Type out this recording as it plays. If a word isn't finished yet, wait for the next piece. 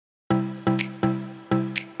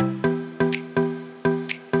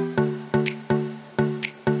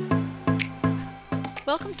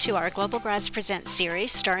Welcome to our Global Grads Present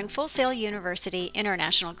series starring Full Sail University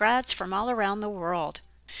international grads from all around the world.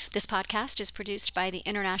 This podcast is produced by the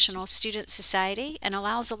International Student Society and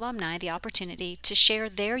allows alumni the opportunity to share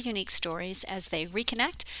their unique stories as they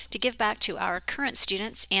reconnect to give back to our current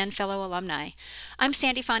students and fellow alumni. I'm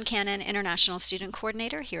Sandy Foncannon, International Student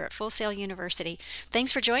Coordinator here at Full Sail University.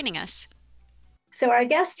 Thanks for joining us. So our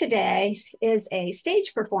guest today is a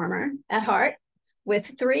stage performer at heart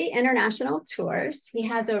with 3 international tours. He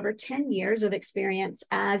has over 10 years of experience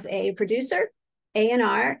as a producer,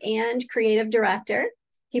 A&R, and creative director.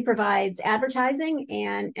 He provides advertising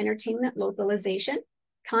and entertainment localization,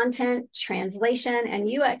 content, translation, and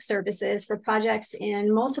UX services for projects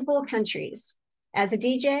in multiple countries. As a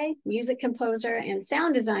DJ, music composer, and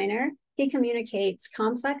sound designer, he communicates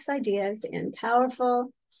complex ideas in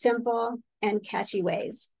powerful, simple, and catchy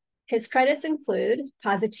ways. His credits include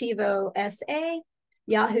Positivo SA,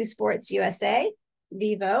 Yahoo Sports USA,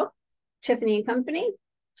 Vivo, Tiffany & Company,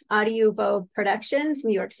 Audiovo Productions,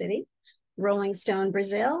 New York City, Rolling Stone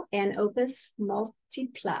Brazil, and Opus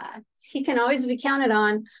Multipla. He can always be counted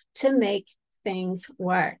on to make things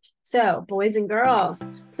work. So, boys and girls,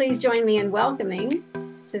 please join me in welcoming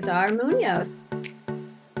César Munhoz.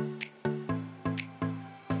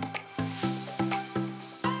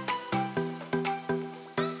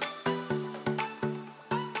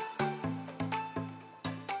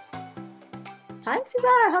 Hi,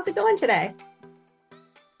 César. How's it going today?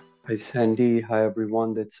 Hi, Sandy. Hi,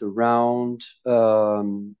 everyone that's around.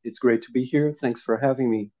 It's great to be here. Thanks for having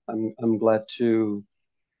me. I'm glad to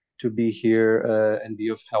be here and be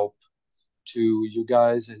of help to you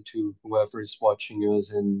guys and to whoever is watching us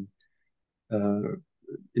and uh,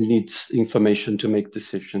 needs information to make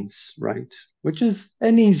decisions, right? Which is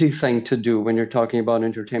an easy thing to do when you're talking about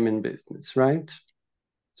entertainment business, right?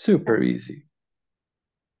 Super easy.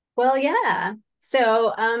 Well, yeah.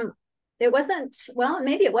 So it wasn't, well,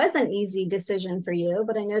 maybe it was an easy decision for you,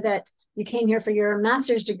 but I know that you came here for your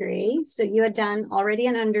master's degree. So you had done already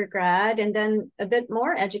an undergrad and then a bit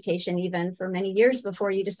more education even for many years before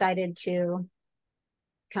you decided to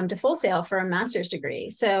come to Full Sail for a master's degree.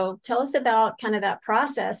 So tell us about kind of that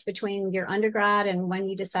process between your undergrad and when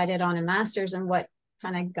you decided on a master's and what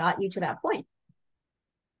kind of got you to that point.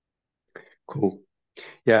 Cool.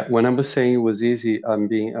 Yeah, when I was saying it was easy, I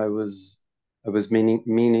was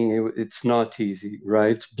meaning it's not easy,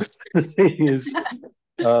 right? But the thing is,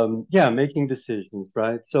 yeah, making decisions,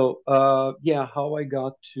 right? So, yeah, how I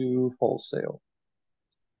got to Full Sail.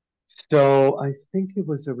 So I think it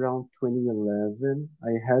was around 2011.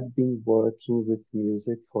 I had been working with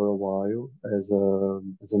music for a while as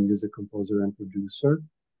a music composer and producer.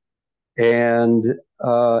 And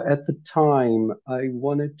at the time, I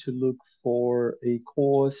wanted to look for a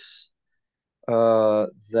course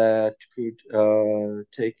that could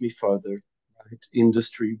take me further, right,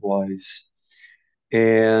 industry-wise.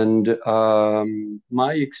 And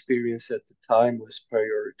my experience at the time was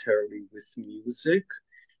prioritarily with music,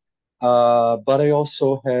 but I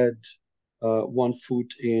also had one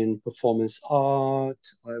foot in performance art.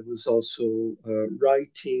 I was also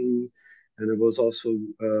writing, and I was also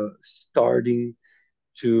starting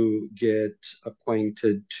to get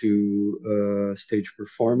acquainted to stage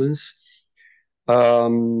performance.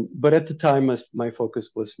 But at the time, my focus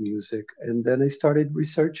was music, and then I started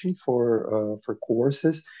researching for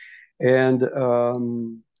courses, and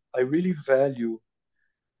I really value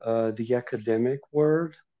the academic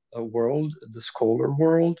world, the scholar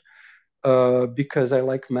world, because I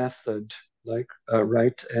like method, like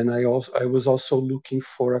right, and I was also looking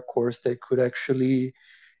for a course that could actually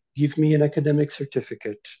give me an academic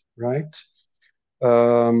certificate, right?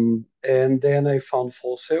 And then I found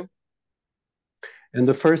Full Sail. And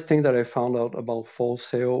the first thing that I found out about Full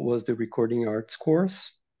Sail was the recording arts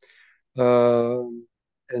course. And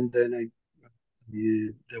then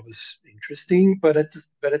that was interesting, but at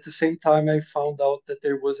the same time, I found out that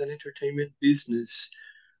there was an entertainment business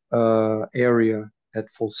area at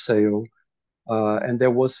Full Sail, and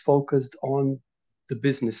that was focused on the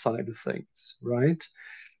business side of things, right?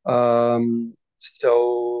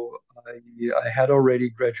 So I had already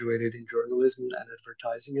graduated in journalism and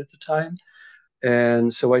advertising at the time.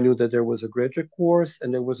 And so I knew that there was a graduate course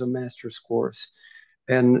and there was a master's course.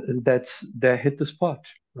 And that hit the spot,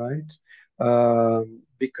 right?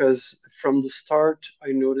 Because from the start,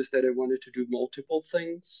 I noticed that I wanted to do multiple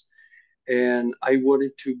things and I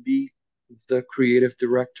wanted to be the creative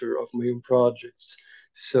director of my own projects.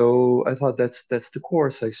 So I thought that's the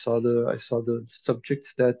course. I saw the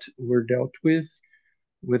subjects that were dealt with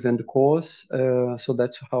within the course. So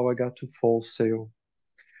that's how I got to Full Sail.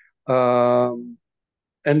 Um,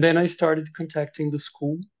 And then I started contacting the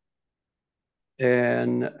school.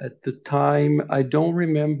 And at the time, I don't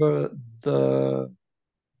remember the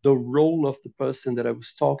the role of the person that I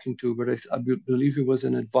was talking to, but believe he was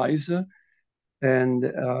an advisor. And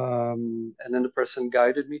then the person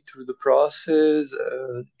guided me through the process,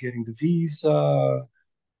 getting the visa.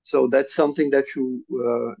 So that's something that you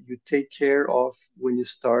take care of when you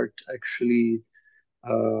start actually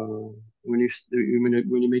uh, when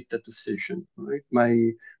you make that decision, right?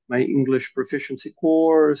 My English proficiency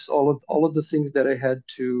course, all of the things that I had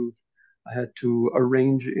to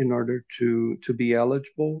arrange in order to be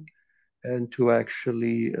eligible and to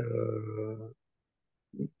actually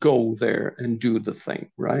go there and do the thing,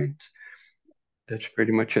 right? That's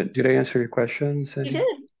pretty much it. Did I answer your question, You Sandy? did,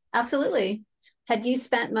 absolutely. Had you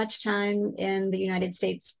spent much time in the United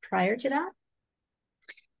States prior to that?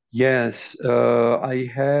 Yes, I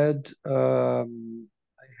had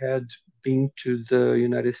been to the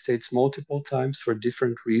United States multiple times for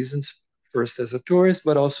different reasons. First as a tourist,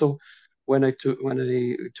 but also when I took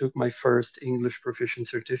my first English proficient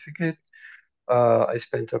certificate. I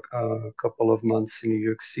spent a couple of months in New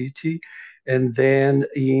York City, and then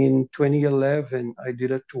in 2011 I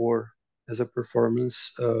did a tour as a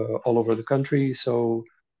performance all over the country. So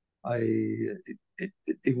I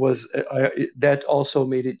it was that also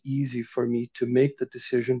made it easy for me to make the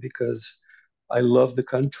decision because I love the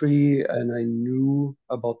country and I knew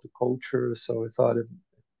about the culture, so I thought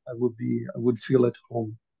I would feel at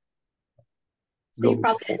home So you going to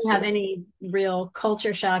probably Full didn't have Sail. any real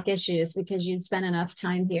culture shock issues because you'd spent enough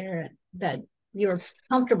time here that you were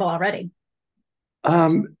comfortable already.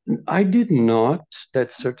 Um, I did not.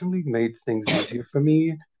 That certainly made things easier for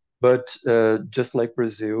me. But just like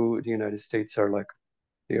Brazil, the United States are like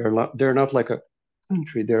they're not like a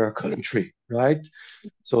country. They're a country, right?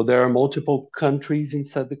 So there are multiple countries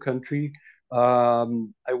inside the country.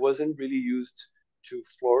 I wasn't really used to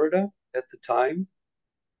Florida at the time,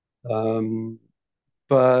 um,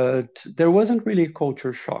 but there wasn't really a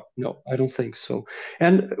culture shock. No, I don't think so.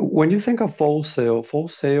 And when you think of Full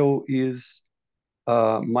Sail is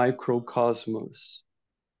microcosmos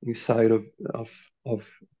inside of of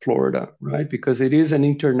Florida, right? Because it is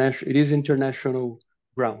international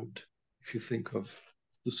ground if you think of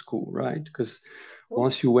the school, right? Because Cool.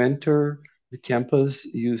 once you enter the campus,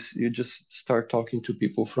 you just start talking to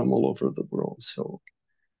people from all over the world. So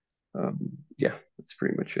yeah, that's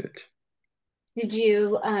pretty much it. Did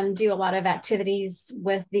you do a lot of activities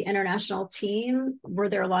with the international team? Were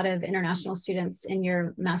there a lot of international students in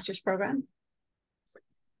your master's program?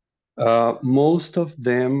 Most of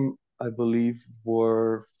them, I believe,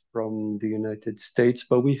 were from the United States,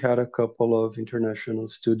 but we had a couple of international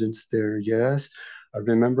students there, yes. I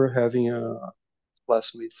remember having a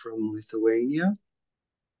classmate from Lithuania,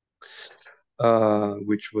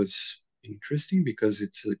 which was interesting because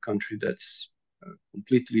it's a country that's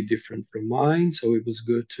completely different from mine. So it was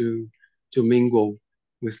good to mingle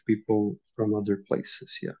with people from other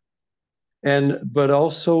places, yeah. And but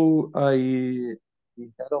also I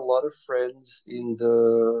had a lot of friends in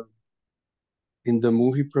the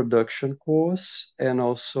movie production course and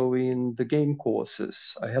also in the game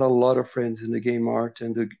courses. I had a lot of friends in the game art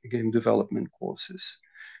and the game development courses,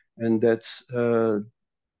 and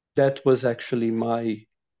that was actually my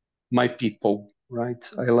people, right?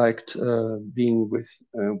 I liked being with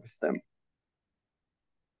them.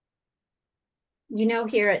 You know,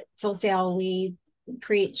 here at Full Sail, we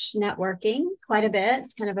preach networking quite a bit.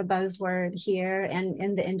 It's kind of a buzzword here and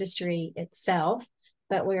in the industry itself.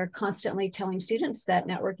 But we're constantly telling students that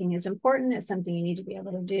networking is important. It's something you need to be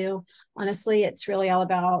able to do. Honestly, it's really all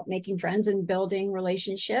about making friends and building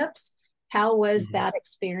relationships. How was Mhm. that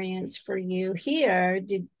experience for you here?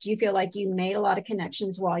 Did you feel like you made a lot of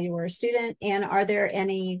connections while you were a student? And are there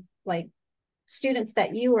any like students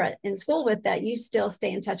that you were in school with that you still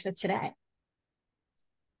stay in touch with today?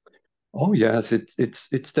 Oh yes,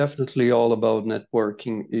 it's definitely all about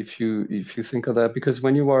networking if you think of that, because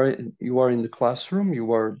when you are in the classroom,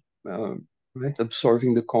 you are uh, right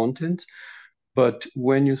absorbing the content. But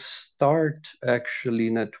when you start actually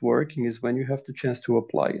networking is when you have the chance to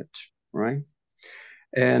apply it, right?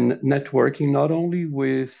 And networking not only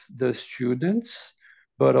with the students,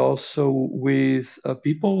 but also with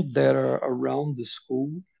people that are around the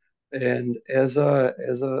school. And as a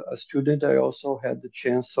student, I also had the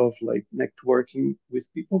chance of like networking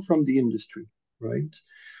with people from the industry, right?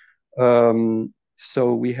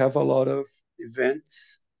 So we have a lot of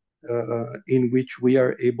events in which we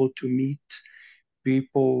are able to meet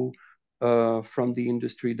people from the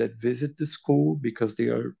industry that visit the school because they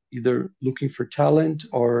are either looking for talent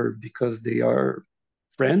or because they are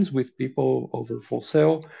friends with people over Full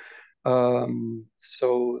Sail.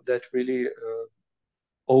 So that really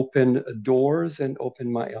opened doors and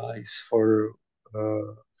opened my eyes for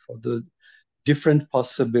the different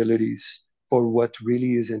possibilities for what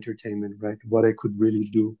really is entertainment, right? What I could really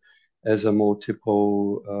do as a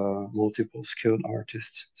multiple skilled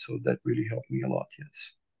artist. So that really helped me a lot,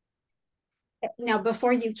 yes. Now,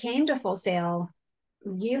 before you came to Full Sail,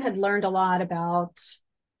 you had learned a lot about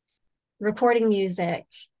recording music,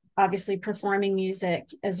 obviously performing music,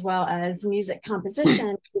 as well as music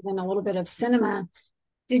composition, even a little bit of cinema.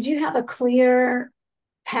 Did you have a clear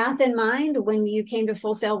path in mind when you came to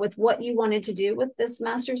Full Sail with what you wanted to do with this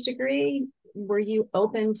master's degree? Were you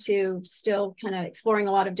open to still kind of exploring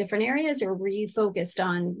a lot of different areas, or were you focused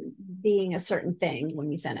on being a certain thing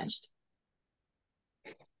when you finished?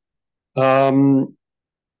 Um,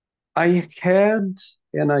 I had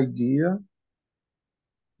an idea,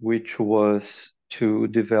 which was to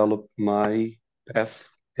develop my path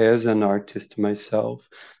as an artist myself.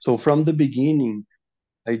 So from the beginning,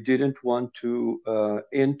 I didn't want to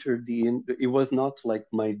enter it was not like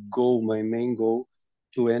my goal, my main goal,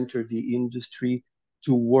 to enter the industry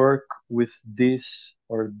to work with this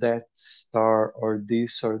or that star or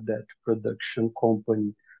this or that production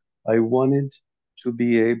company. I wanted to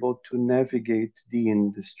be able to navigate the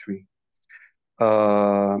industry.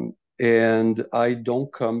 And I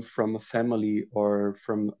don't come from a family or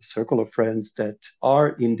from a circle of friends that are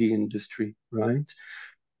in the industry, right?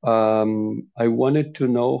 I wanted to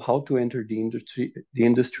know how to enter the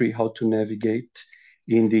industry, how to navigate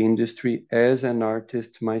in the industry as an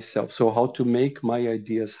artist myself. So how to make my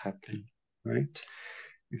ideas happen, right?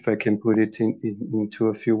 If I can put it into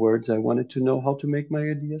a few words, I wanted to know how to make my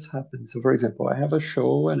ideas happen. So, for example, I have a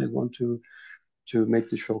show and I want to make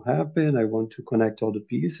the show happen. I want to connect all the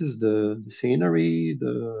pieces, the scenery,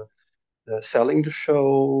 the selling the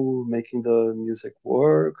show, making the music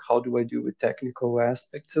work. How do I deal with technical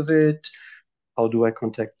aspects of it? How do I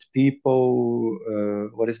contact people?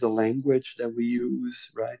 What is the language that we use,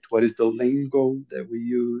 right? What is the lingo that we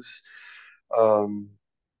use? Um,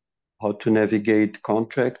 how to navigate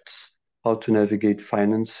contracts? How to navigate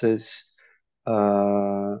finances?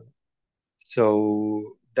 Uh,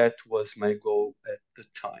 so that was my goal at the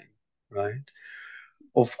time, right?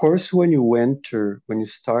 Of course, when you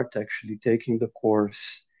start actually taking the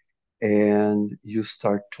course and you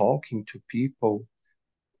start talking to people,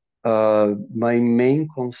 my main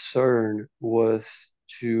concern was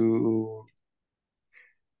to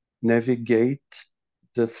navigate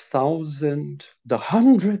the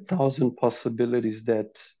 100,000 possibilities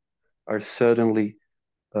that are suddenly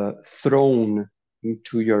thrown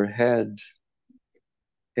into your head.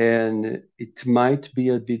 And it might be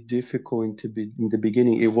a bit difficult in the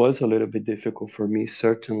beginning. It was a little bit difficult for me,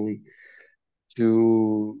 certainly,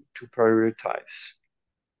 to prioritize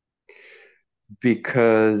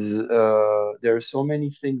because there are so many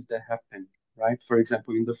things that happen, right? For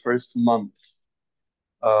example, in the first month,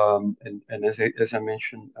 and as I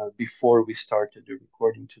mentioned before we started the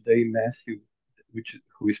recording today, Matthew,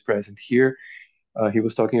 who is present here, he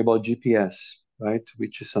was talking about GPS, right?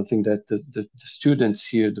 Which is something that the students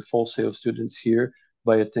here, the Full Sail students here,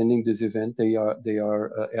 by attending this event, they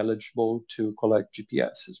are eligible to collect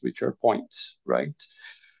GPSs, which are points, right?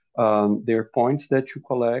 They're points that you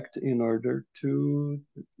collect in order to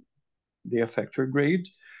they affect your grade,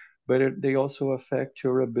 but they also affect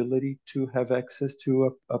your ability to have access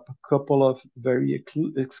to a couple of very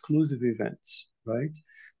exclusive events, right?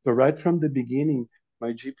 So right from the beginning,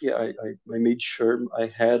 my GPA, I made sure I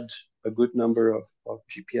had a good number of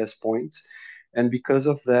GPS points. And because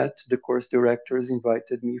of that, the course directors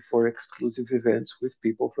invited me for exclusive events with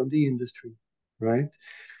people from the industry, right?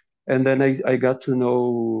 And then I got to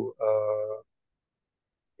know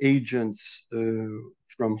agents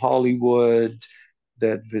from Hollywood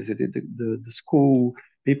that visited the school,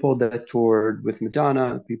 people that toured with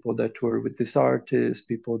Madonna, people that toured with this artist,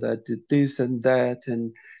 people that did this and that,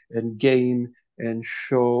 and game and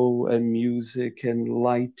show and music and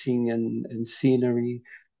lighting and scenery.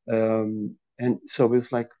 And so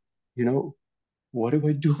it's like, you know, what do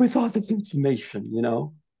I do with all this information? You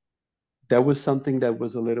know, that was something that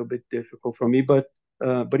was a little bit difficult for me, but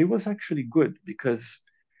it was actually good because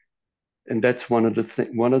and that's one of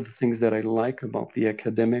the things that I like about the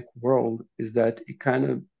academic world is that it kind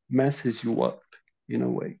of messes you up in a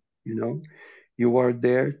way, you know. You are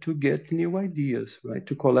there to get new ideas, right?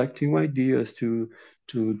 To collect new ideas, to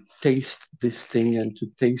taste this thing and to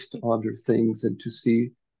taste other things and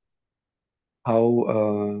how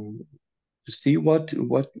to see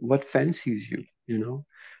what fancies you, you know.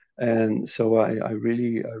 And so I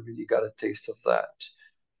really got a taste of that.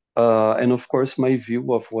 And of course, my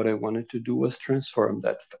view of what I wanted to do was transform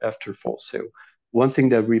that after Full Sail. One thing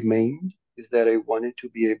that remained is that I wanted to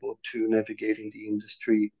be able to navigate in the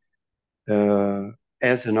industry uh,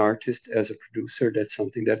 as an artist, as a producer. That's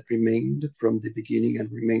something that remained from the beginning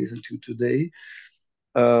and remains until today.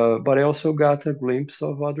 But I also got a glimpse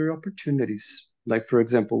of other opportunities. Like, for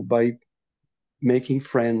example, by making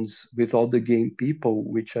friends with all the game people,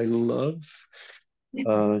 which I love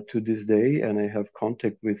to this day, and I have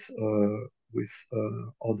contact with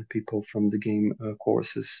all the people from the game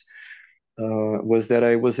courses. Was that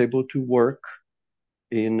I was able to work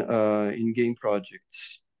in game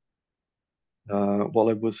projects while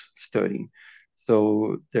I was studying.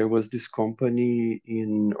 So there was this company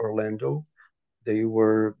in Orlando. They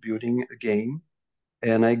were building a game,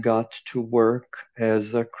 and I got to work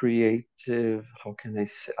as a creative. How can I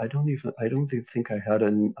say? I don't even think I had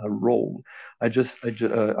a role. I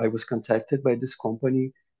was contacted by this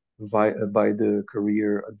company by the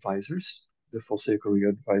career advisors, the full sail career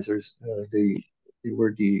advisors. They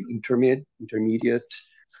were the intermediate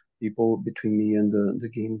people between me and the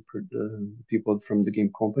people from the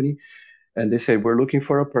game company, and they said we're looking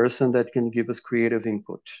for a person that can give us creative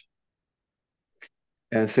input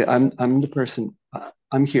and say, I'm the person,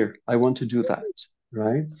 I'm here, I want to do that,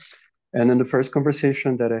 right? And in the first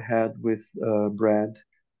conversation that I had with Brad,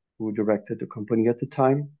 who directed the company at the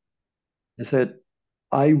time, I said,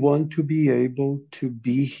 I want to be able to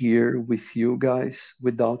be here with you guys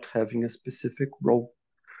without having a specific role.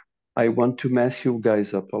 I want to mess you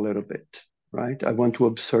guys up a little bit, right? I want to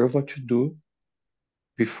observe what you do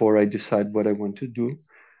before I decide what I want to do.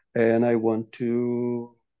 And I want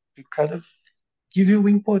to kind of give you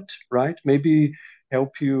input, right? Maybe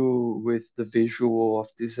help you with the visual of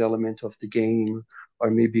this element of the game,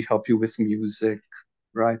 or maybe help you with music,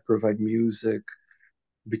 right? Provide music,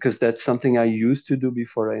 because that's something I used to do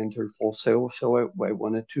before I entered Full Sail. So I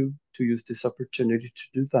wanted to use this opportunity to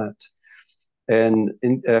do that. And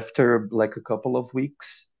after like a couple of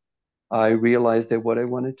weeks, I realized that what I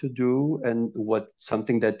wanted to do and what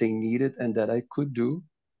something that they needed and that I could do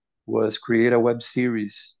was create a web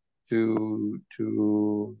series to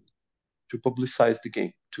to publicize the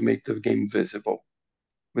game, to make the game visible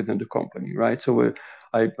within the company, right? So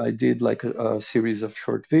I did like a series of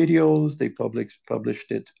short videos. They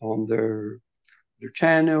published it on their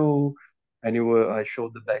channel, and I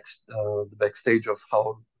showed the backstage of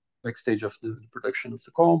how backstage of the production of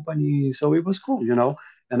the company. So it was cool, you know.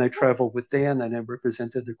 And I traveled with them, and I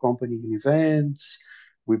represented the company in events.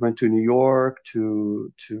 We went to New York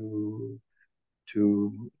to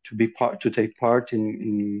take part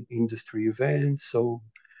in industry events. So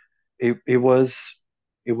it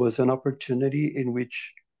was an opportunity in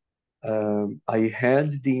which I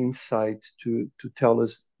had the insight to tell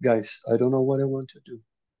us, guys, I don't know what I want to do.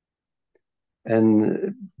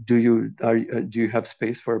 And do you have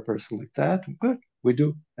space for a person like that? Good, we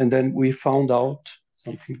do. And then we found out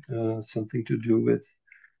something to do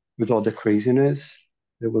with all the craziness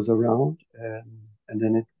that was around, and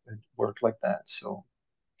then it worked like that. So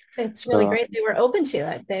It's really uh, great they were open to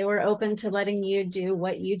it. They were open to letting you do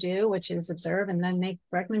what you do, which is observe and then make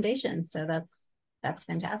recommendations. So that's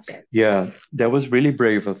fantastic. yeah, that was really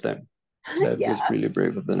brave of them. That Yeah. was really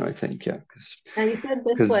brave of them, I think. Yeah, Now you said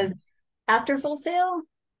this because was after Full Sail,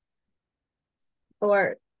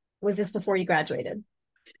 or was this before you graduated?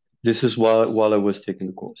 this is while I was taking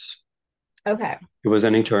the course. Okay. It was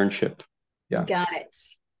an internship. Yeah. Got it.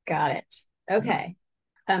 Got it. Yeah. Okay.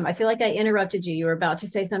 I feel like I interrupted you. You were about to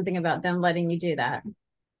say something about them letting you do that.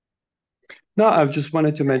 No, I just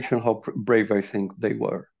wanted to mention how brave I think they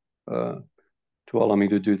were to allow me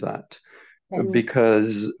to do that. And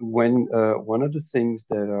Because when one of the things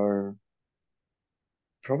that are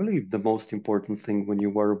probably the most important thing when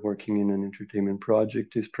you are working in an entertainment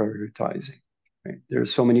project is prioritizing. Right? There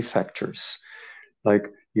are so many factors. Like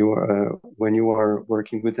when you are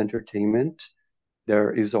working with entertainment,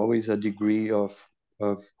 there is always a degree of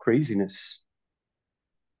craziness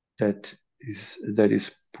that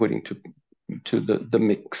is put into the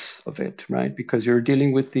mix of it, right? Because you're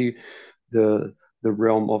dealing with the the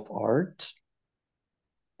realm of art,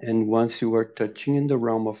 and once you are touching in the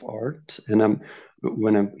realm of art, and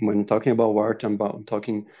when talking about art, I'm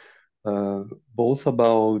talking uh, both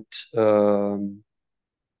about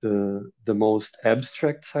the most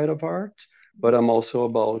abstract side of art, but I'm also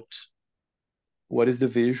about what is the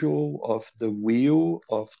visual of the wheel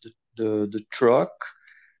of the truck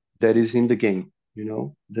that is in the game, you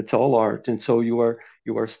know, that's all art. And so you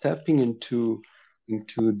are stepping into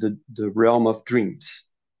the realm of dreams.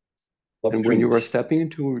 And when you are stepping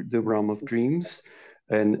into the realm of dreams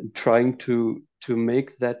and trying to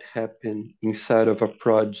make that happen inside of a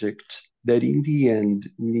project that in the end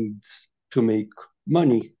needs to make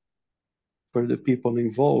money for the people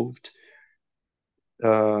involved,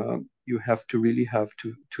 you have to really have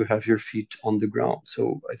to have your feet on the ground.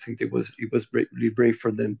 So I think it was really brave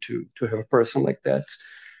for them to have a person like that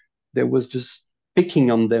was just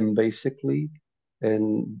picking on them basically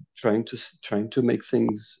and trying to make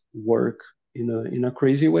things work in a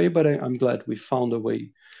crazy way. But I'm glad we found a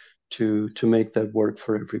way to make that work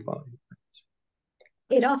for everybody.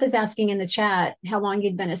 Adolph is asking in the chat how long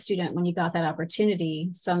you'd been a student when you got that opportunity.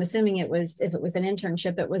 So I'm assuming it was, if it was an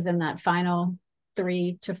internship, it was in that final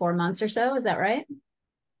 3 to 4 months or so. Is that right?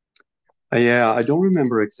 Yeah, I don't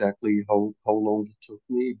remember exactly how long it took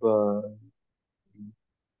me, but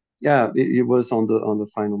yeah, it was on the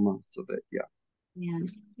final months of it. Yeah.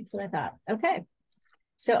 And that's what I thought. Okay.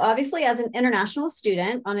 So obviously, as an international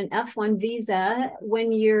student on an F1 visa,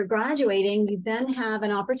 when you're graduating, you then have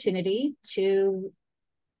an opportunity to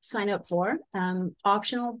sign up for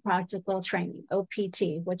optional practical training,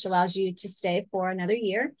 OPT, which allows you to stay for another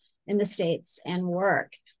year in the States and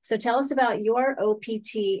work. So tell us about your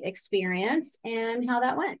OPT experience and how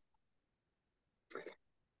that went.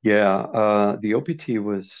 Yeah, the OPT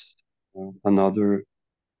was another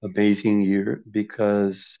amazing year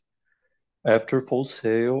because after Full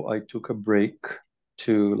Sail, I took a break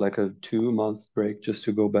to like a 2 month break just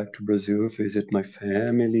to go back to Brazil, visit my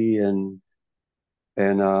family and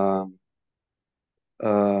uh,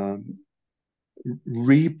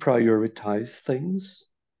 reprioritize things.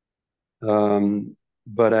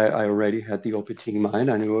 But I already had the OPT in mind.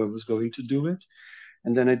 I knew I was going to do it.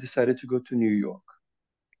 And then I decided to go to New York.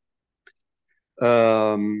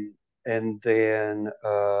 And then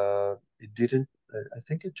it didn't, I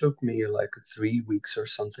think it took me like 3 weeks or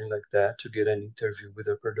something like that to get an interview with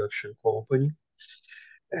a production company.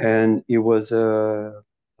 And it was a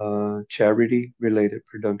charity related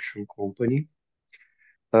production company.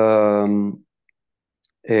 Um,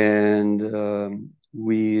 and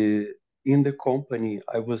in the company,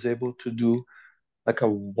 I was able to do like a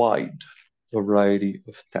wide variety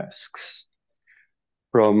of tasks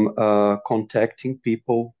from contacting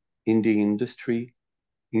people in the industry,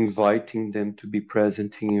 inviting them to be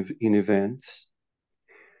present in events.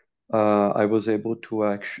 I was able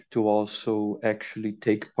to also actually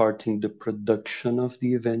take part in the production of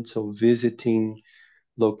the event, so visiting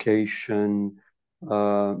location,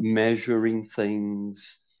 measuring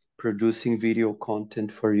things, producing video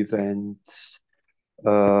content for events,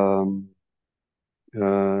 um,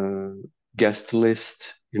 uh, guest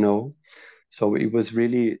list, So it was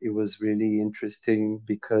really interesting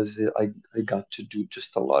because I got to do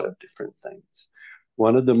just a lot of different things.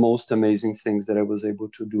 One of the most amazing things that I was able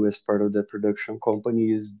to do as part of the production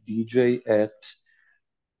company is DJ at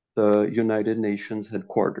the United Nations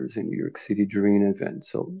headquarters in New York City during an event.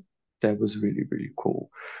 So that was really, really cool.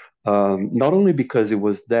 Not only because it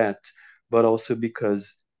was that, but also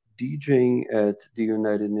because DJing at the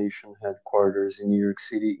United Nations headquarters in New York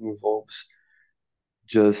City involves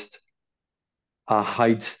just a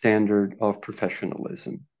high standard of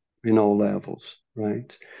professionalism in all levels,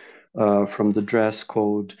 right? From the dress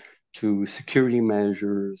code to security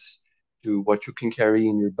measures to what you can carry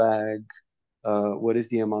in your bag, what is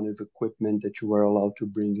the amount of equipment that you are allowed to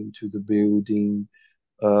bring into the building,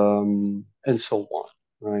 and so on,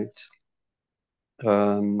 right?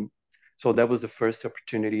 Um, so that was the first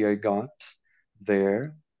opportunity I got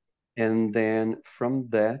there. And then from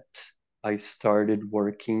that, I started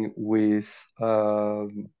working with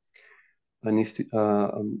an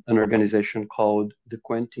organization called the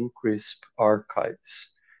Quentin Crisp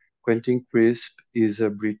Archives. Quentin Crisp is a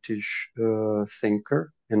British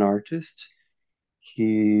thinker and artist.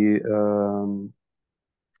 He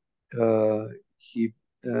uh, he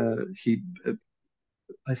he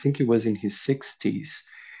I think he was in his 60s.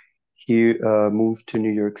 He moved to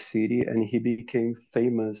New York City and he became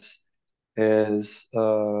famous as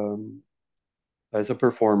a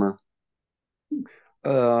performer.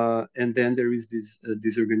 And then there is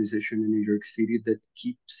this organization in New York City that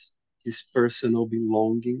keeps his personal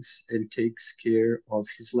belongings and takes care of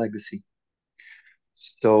his legacy.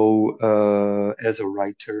 So, as a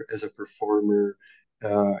writer, as a performer,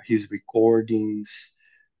 his recordings,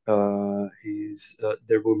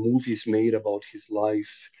 there were movies made about his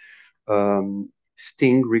life.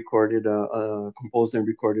 Sting composed and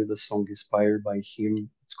recorded a song inspired by him.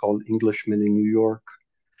 It's called Englishman in New York.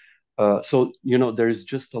 So, there's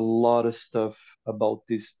just a lot of stuff about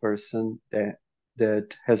this person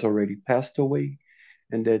that has already passed away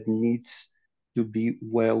and that needs to be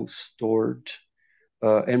well stored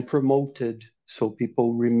and promoted so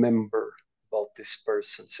people remember about about this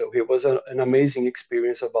person. So it was an amazing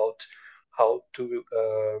experience about how to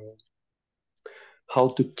um, how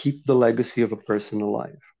to keep the legacy of a person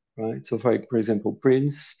alive, right? So, for example,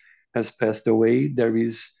 Prince has passed away.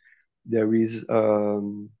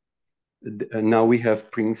 And now we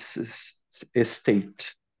have Prince's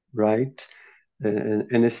estate, right?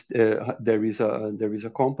 There is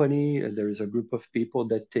a company, there is a group of people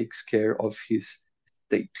that takes care of his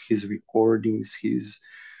estate, his recordings, his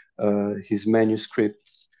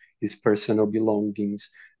manuscripts, his personal belongings.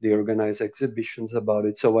 They organize exhibitions about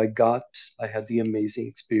it. So I had the amazing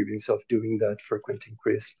experience of doing that for Quentin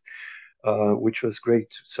Crisp, which was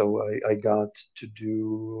great. So I got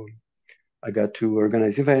to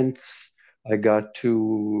organize events. I got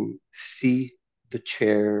to see the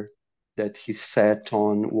chair that he sat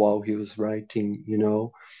on while he was writing, you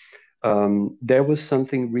know. There was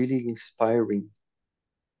something really inspiring.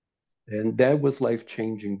 And that was life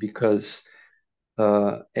changing because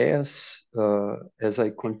as I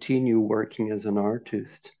continue working as an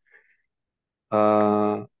artist,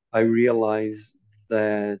 I realized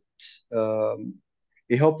that um,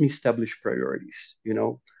 it helped me establish priorities. You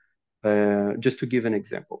know, just to give an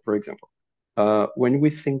example, for example, when we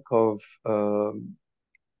think of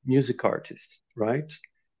music artists, right?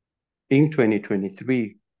 In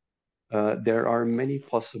 2023, there are many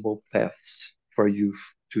possible paths for you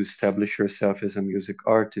to establish yourself as a music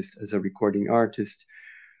artist, as a recording artist,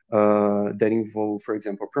 that involve, for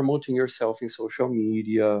example, promoting yourself in social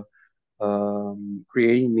media,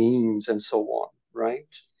 creating memes, and so on, right?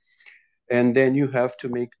 And then you have to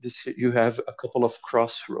make this, you have a couple of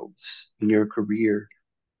crossroads in your career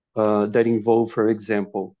that involve, for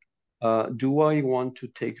example, do I want to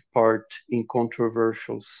take part in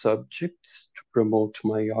controversial subjects to promote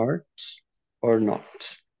my art or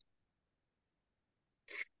not?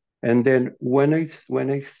 And then when I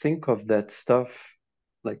think of that stuff,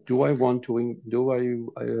 like, I want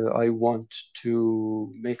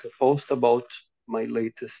to make a post about my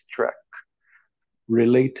latest track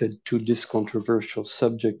related to this controversial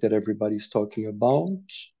subject that everybody's talking about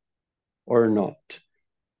or not?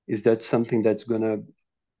 Is that something that's gonna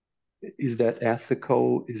is that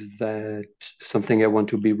ethical? Is that something I want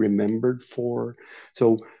to be remembered for?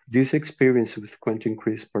 So this experience with Quentin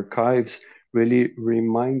Crisp Archives really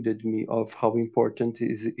reminded me of how important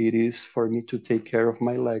it is for me to take care of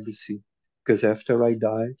my legacy. Because after I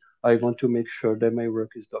die, I want to make sure that my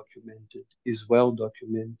work is documented, is well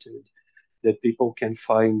documented, that people can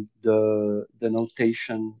find the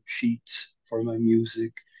notation sheets for my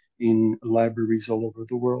music in libraries all over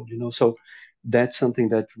the world, you know. So that's something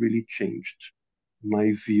that really changed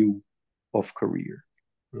my view of career,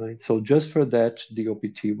 right? So just for that, the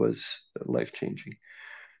OPT was life changing.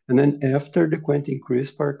 And then after the Quentin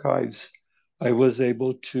Crisp archives, I was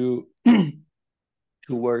able to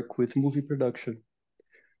to work with movie production,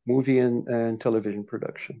 movie and television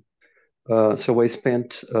production. So I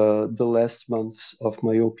spent the last months of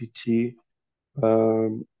my OPT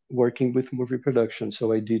working with movie production.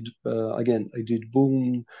 So I did, again, I did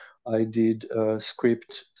Boom, I did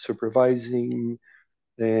script supervising,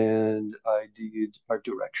 and I did art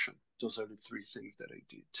direction. Those are the three things that I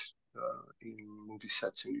did in movie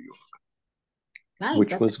sets in New York, Nice. which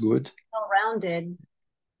That's was good. a well-rounded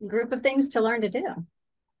group of things to learn to do.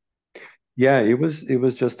 Yeah, it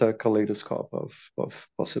was just a kaleidoscope of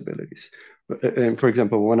possibilities. And for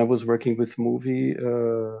example, when I was working with movie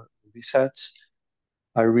sets,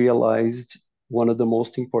 I realized one of the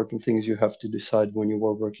most important things you have to decide when you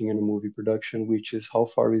are working in a movie production, which is how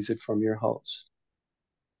far is it from your house?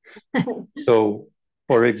 So,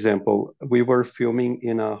 for example, we were filming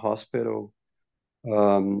in a hospital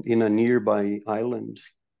in a nearby island,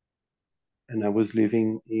 and I was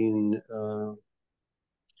living in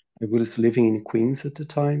Queens at the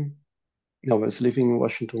time. No, I was living in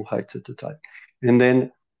Washington Heights at the time, and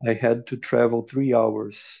then I had to travel 3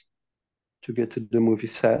 hours to get to the movie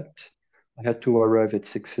set. I had to arrive at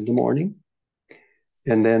 6 in the morning.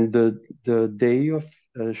 And then the day of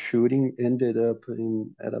shooting ended up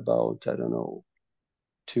at about, I don't know,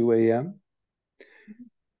 2 a.m.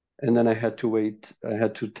 And then I had to wait. I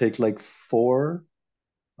had to take like a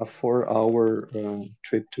 4 hour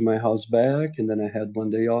trip to my house back, and then I had one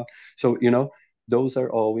day off. So, you know, those are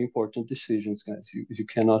all important decisions, guys. You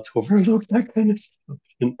cannot overlook that kind of stuff.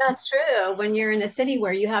 That's true. When you're in a city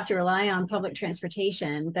where you have to rely on public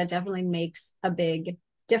transportation, that definitely makes a big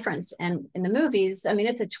difference. And in the movies, I mean,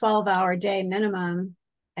 it's a 12-hour day minimum.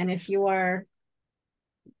 And if you're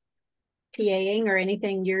PAing or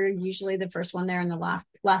anything, you're usually the first one there and the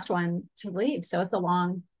last one to leave. So it's a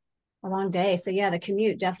long A long day. So yeah, the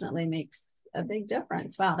commute definitely makes a big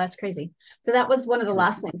difference. Wow, that's crazy. So that was one of the Sure.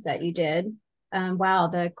 last things that you did. Wow,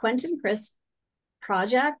 the Quentin Crisp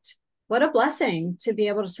project. What a blessing to be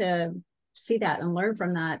able to see that and learn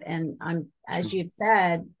from that. And as Sure. you've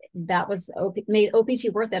said, that was made OPT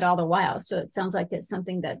worth it all the while. So it sounds like it's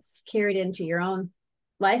something that's carried into your own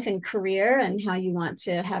life and career and how you want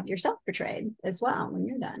to have yourself portrayed as well when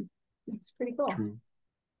you're done. It's pretty cool. True.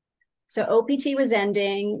 So OPT was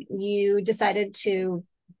ending. You decided to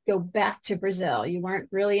go back to Brazil. You weren't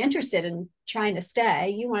really interested in trying to stay.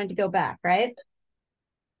 You wanted to go back, right?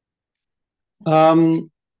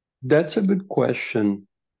 Um, that's a good question.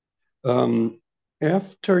 Um,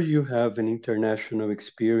 After you have an international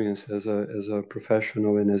experience as a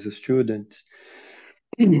professional and as a student,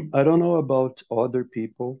 I don't know about other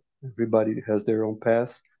people. Everybody has their own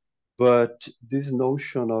path, but this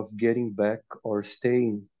notion of getting back or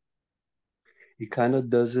staying, it kind of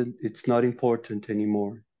doesn't, it's not important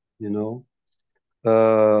anymore, you know?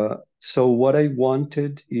 So what I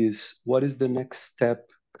wanted is what is the next step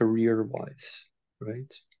career-wise,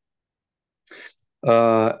 right?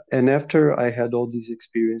 And after I had all these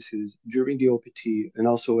experiences during the OPT and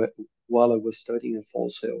also while I was studying at Full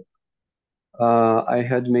Sail, I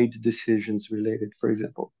had made decisions related. For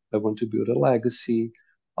example, I want to build a legacy.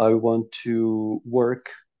 I want to work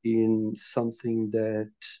in something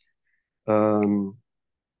um,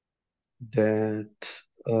 that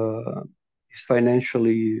is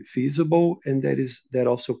financially feasible and that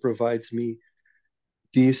also provides me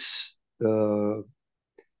this uh,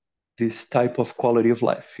 this type of quality of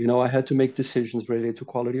life. You know, I had to make decisions related to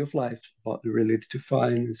quality of life, related to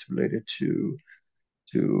finance, related to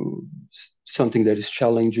something that is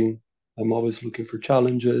challenging. I'm always looking for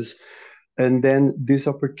challenges. And then this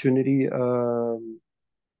opportunity arose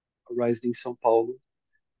in São Paulo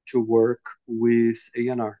to work with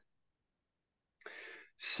A&R.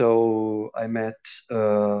 So I met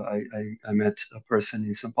a person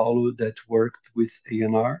in São Paulo that worked with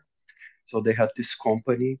A&R. So they had this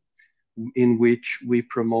company in which we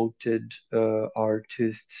promoted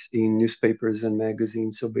artists in newspapers and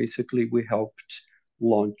magazines. So basically, we helped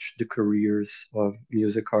launch the careers of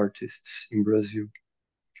music artists in Brazil.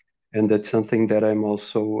 And that's something that I'm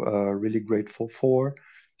also really grateful for.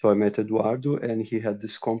 So I met Eduardo, and he had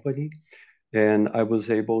this company, and I was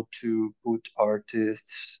able to put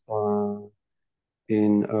artists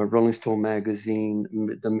in Rolling Stone magazine,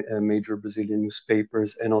 the major Brazilian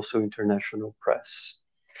newspapers, and also international press.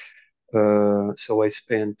 So I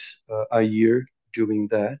spent a year doing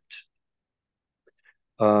that.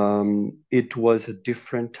 It was a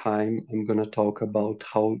different time. I'm going to talk about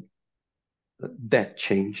how that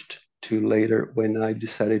changed to later when I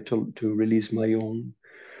decided to release my own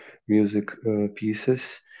music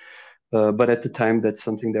pieces. But at the time, that's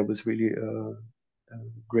something that was really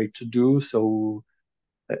great to do. So,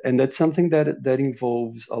 and that's something that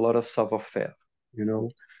involves a lot of savoir-faire, you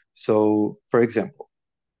know. So, for example,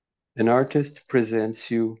 an artist presents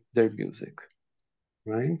you their music,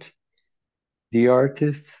 right? The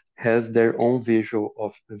artist has their own vision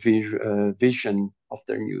of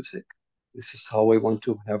their music. This is how I want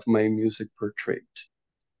to have my music portrayed,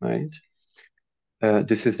 right?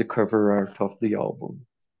 This is the cover art of the album.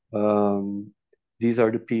 Um, these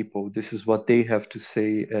are the people. This is what they have to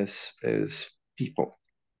say as people,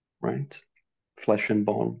 right? Flesh and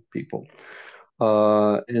bone people.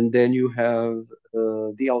 And then you have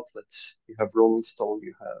the outlets. You have Rolling Stone.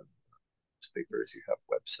 You have newspapers. You have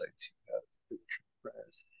websites. You have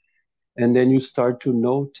press. And then you start to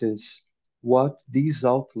notice what these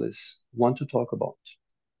outlets want to talk about,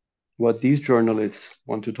 what these journalists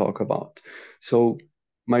want to talk about. So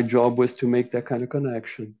my job was to make that kind of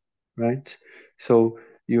connection, right? So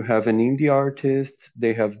you have an indie artist,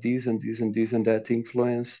 they have these and these and these and that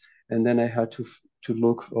influence, and then I had to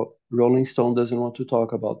look. Rolling Stone doesn't want to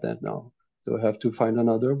talk about that now, so I have to find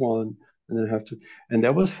another one, and then I have to, and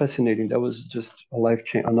that was fascinating. That was just a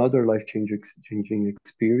another life changing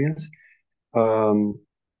experience. Um,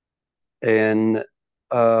 and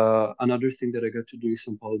another thing that I got to do in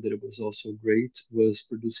São Paulo that it was also great was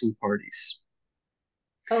producing parties.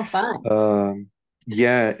 Oh, fun.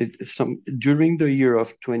 Yeah, during the year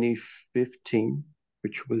of 2015,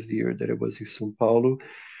 which was the year that I was in São Paulo,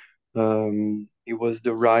 it was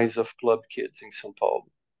the rise of club kids in São Paulo.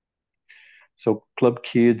 So club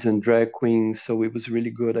kids and drag queens. So it was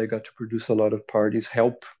really good. I got to produce a lot of parties,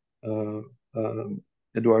 help uh,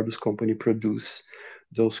 Eduardo's company produce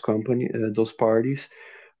those parties.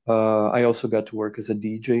 I also got to work as a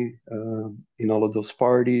DJ in all of those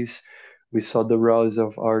parties. We saw the rise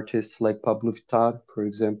of artists like Pablo Vittar, for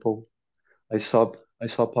example. I saw I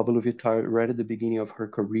saw Pablo Vittar right at the beginning of her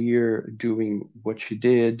career doing what she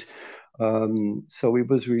did. So it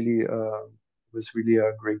was really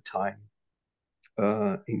a great time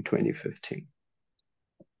in 2015.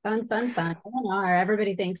 Fun, fun, fun. A&R.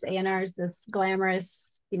 Everybody thinks A&R is this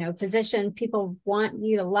glamorous, position. People want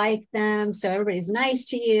you to like them, so everybody's nice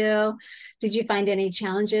to you. Did you find any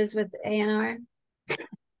challenges with A&R?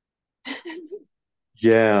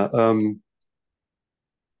 Yeah,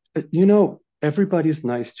 everybody's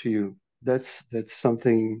nice to you. That's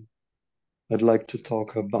something I'd like to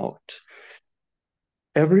talk about.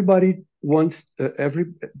 Everybody wants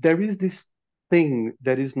there is this thing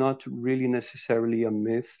that is not really necessarily a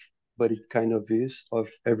myth, but it kind of is, of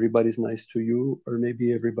everybody's nice to you, or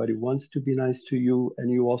maybe everybody wants to be nice to you, and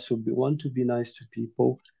you also want to be nice to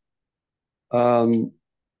people. Um,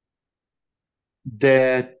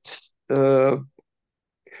 that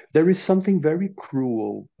there is something very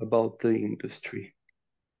cruel about the industry,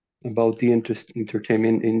 about the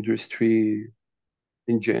entertainment industry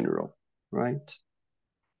in general, right?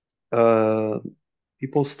 Uh,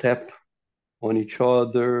 People step on each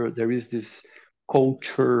other. There is this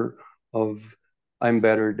culture of I'm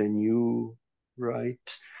better than you,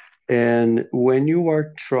 right? And when you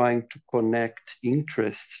are trying to connect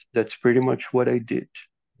interests, that's pretty much what I did.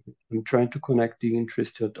 I'm trying to connect the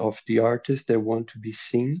interest of the artist that want to be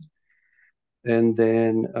seen, and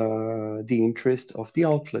then the interest of the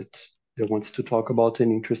outlet that wants to talk about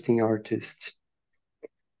an interesting artist.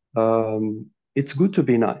 It's good to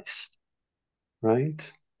be nice, right?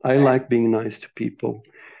 I Sure. like being nice to people.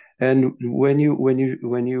 And when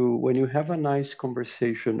you have a nice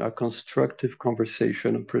conversation, a constructive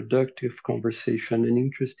conversation, a productive conversation, an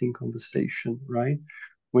interesting conversation, right?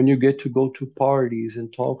 When you get to go to parties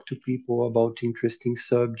and talk to people about interesting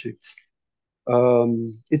subjects,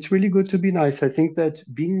 it's really good to be nice. I think that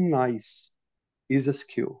being nice is a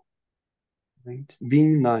skill, right?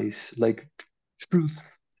 Being nice, like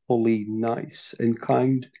truthfully nice and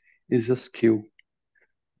kind, is a skill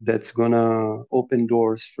that's gonna open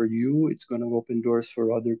doors for you. It's gonna open doors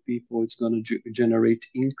for other people. It's gonna generate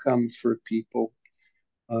income for people.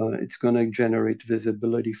 It's gonna generate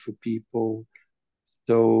visibility for people.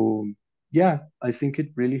 So yeah, I think it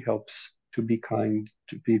really helps to be kind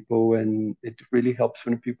to people, and it really helps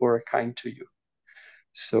when people are kind to you.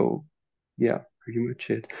 So yeah, pretty much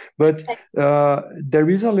it. But there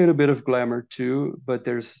is a little bit of glamour too, but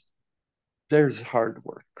there's hard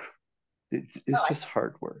work. It's just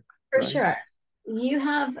hard work, For right? sure. You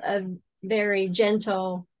have a very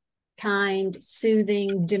gentle, kind,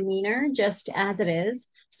 soothing demeanor, just as it is.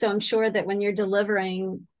 So I'm sure that when you're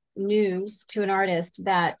delivering news to an artist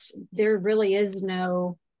that there really is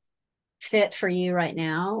no fit for you right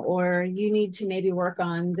now, or you need to maybe work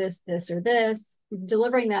on this, or this,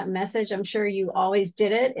 delivering that message, I'm sure you always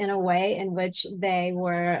did it in a way in which they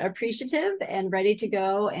were appreciative and ready to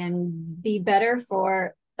go and be better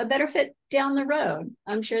for a better fit down the road.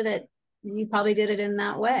 I'm sure that you probably did it in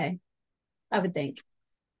that way, I would think.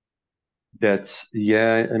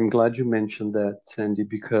 Yeah, I'm glad you mentioned that, Sandy,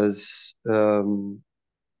 because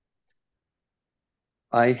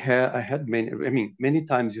I had many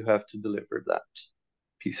times you have to deliver that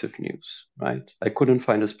piece of news, right? I couldn't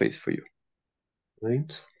find a space for you,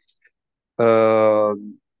 right?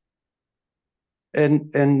 Um,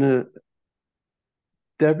 and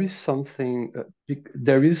there is something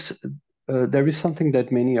there is something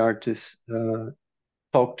that many artists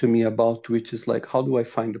talk to me about, which is like, how do I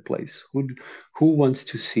find a place? Who wants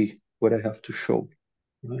to see what I have to show,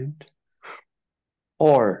 right?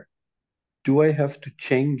 Or do I have to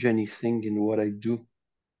change anything in what I do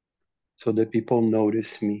so that people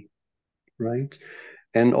notice me, right?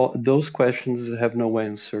 And those questions have no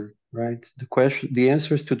answer, right? The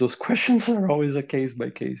answers to those questions are always a case by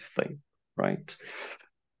case thing, right?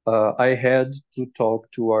 I had to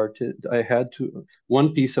talk to artists.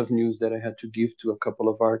 One piece of news that I had to give to a couple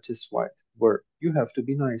of artists were, you have to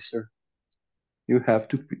be nicer. You have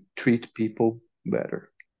to treat people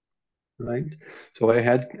better, right? So I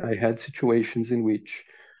had situations in which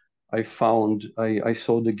I sold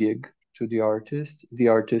a gig to the artist. The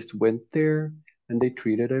artist went there and they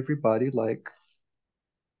treated everybody like,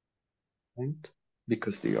 right?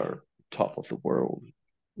 Because they are top of the world,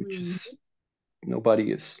 which is Mm-hmm.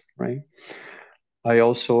 nobody is, right? I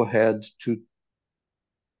also had to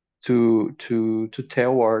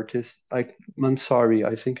tell artists, I'm sorry,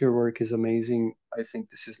 I think your work is amazing. I think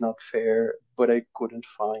this is not fair, but I couldn't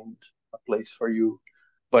find a place for you.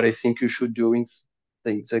 But I think you should doing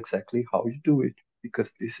things exactly how you do it,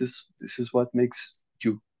 because this is what makes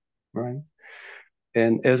you, right?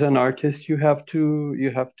 And as an artist, you have to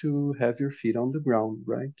have your feet on the ground,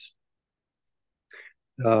 right?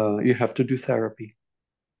 You have to do therapy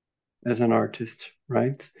as an artist,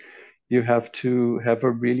 right? You have to have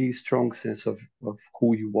a really strong sense of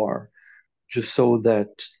who you are, just so that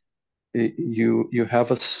you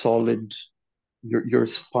have a solid, your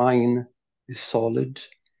spine is solid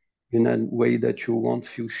in a way that you won't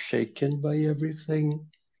feel shaken by everything.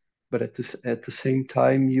 But at the same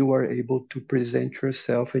time, you are able to present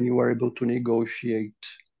yourself and you are able to negotiate.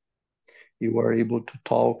 You are able to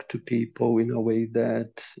talk to people in a way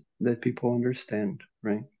that people understand,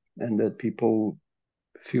 right? And that people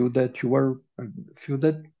feel that you are feel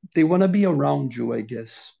that they want to be around you, I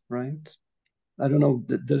guess, right? I don't know.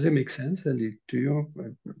 Does it make sense, Andy? Do you?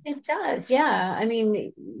 It does, yeah. I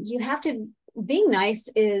mean, you have to, being nice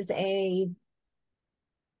is a,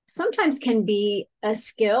 sometimes can be a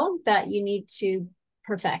skill that you need to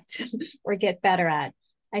perfect or get better at.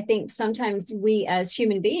 I think sometimes we as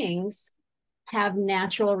human beings have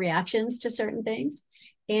natural reactions to certain things.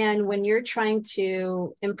 And when you're trying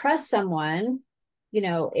to impress someone,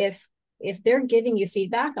 if they're giving you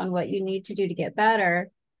feedback on what you need to do to get better,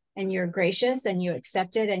 and you're gracious and you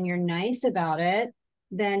accept it and you're nice about it,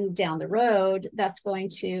 then down the road, that's going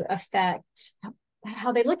to affect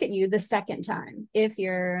how they look at you the second time. If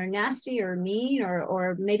you're nasty or mean,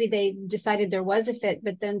 or maybe they decided there was a fit,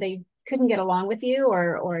 but then they couldn't get along with you,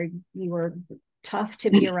 or you were tough to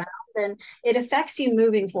be around, then it affects you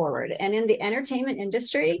moving forward. And in the entertainment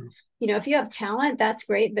industry, if you have talent, that's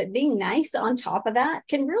great, but being nice on top of that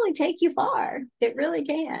can really take you far. It really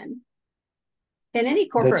can. In any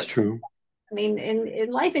That's corporate, true. I mean,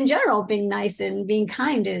 in life in general, being nice and being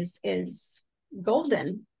kind is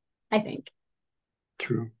golden, I think.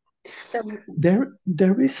 True. So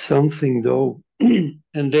There is something though, and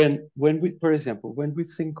then for example, when we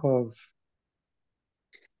think of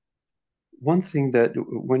one thing that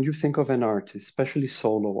when you think of an artist, especially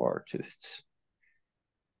solo artists,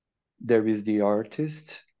 there is the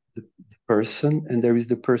artist, the person, and there is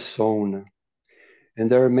the persona. And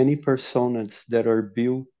there are many personas that are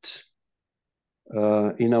built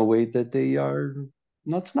in a way that they are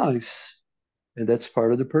not nice. And that's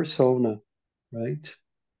part of the persona, right?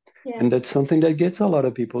 yeah, And that's something that gets a lot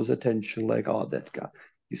of people's attention, like, oh, that guy,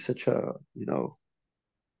 he's such a, I'm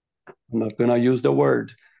not gonna use the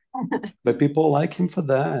word, but people like him for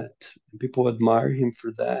that. And people admire him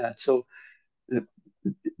for that. So uh,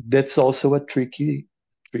 that's also a tricky.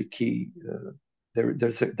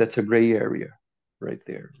 That's a gray area right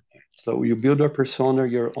there. So you build a persona,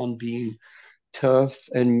 you're on being tough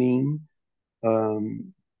and mean,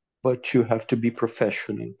 but you have to be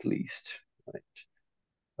professional at least,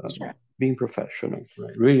 right? sure. Being professional,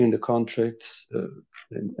 right? Reading the contracts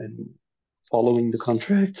and following the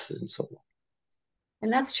contracts and so on.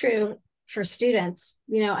 And that's true for students.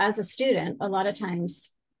 As a student, a lot of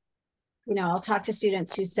times, I'll talk to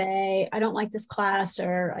students who say, I don't like this class,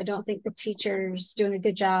 or I don't think the teacher's doing a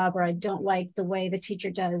good job, or I don't like the way the teacher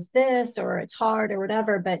does this, or it's hard, or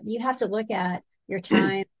whatever. But you have to look at your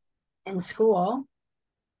time in school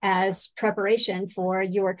as preparation for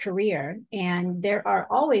your career. And there are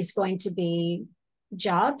always going to be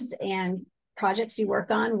jobs and projects you work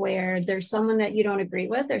on where there's someone that you don't agree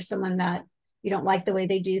with, there's someone that you don't like the way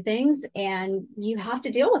they do things, and you have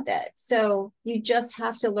to deal with it. So you just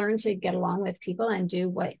have to learn to get along with people and do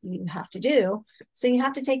what you have to do. So you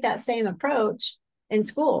have to take that same approach in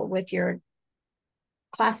school with your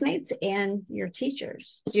classmates and your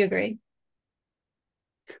teachers. Do you agree?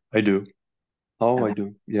 I do. Oh, I Okay.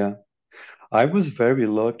 do. Yeah. I was very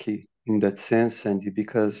lucky in that sense, Sandy,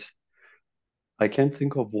 because I can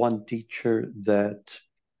think of one teacher that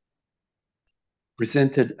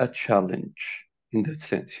presented a challenge in that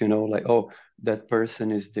sense, like, oh, that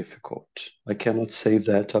person is difficult. I cannot say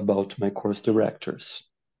that about my course directors.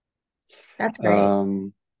 That's great.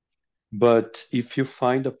 Um, but if you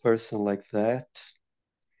find a person like that,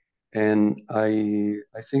 and I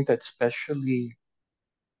think that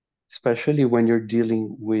especially when you're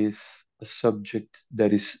dealing with a subject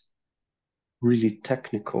that is really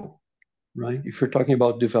technical, right? If you're talking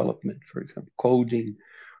about development, for example, coding,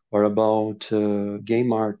 or about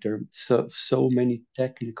game art, there are so many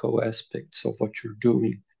technical aspects of what you're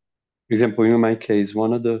doing. For example, in my case,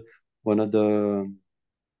 one of the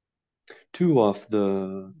two of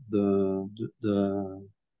the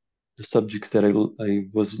subjects that I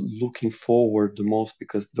was looking forward the most,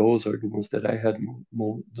 because those are the ones that I had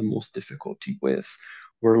the most difficulty with,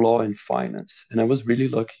 were law and finance. And I was really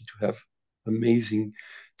lucky to have amazing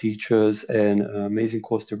teachers and amazing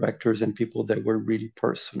course directors and people that were really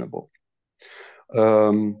personable.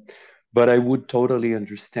 Um, But I would totally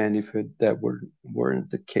understand if weren't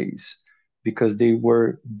the case, because they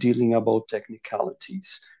were dealing about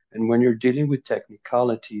technicalities. And when you're dealing with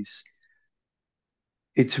technicalities,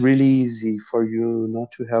 it's really easy for you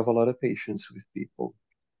not to have a lot of patience with people.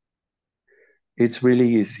 It's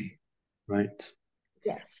really easy, right?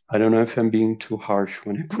 Yes. I don't know if I'm being too harsh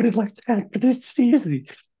when I put it like that, but it's easy,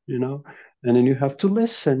 you know? And then you have to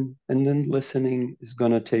listen, and then listening is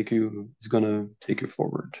gonna take you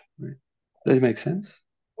forward, right? Does it make sense?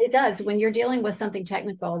 It does. When you're dealing with something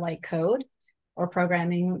technical like code or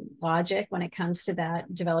programming logic, when it comes to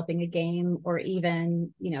that, developing a game or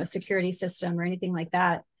even, a security system or anything like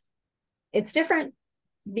that, it's different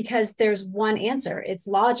because there's one answer. It's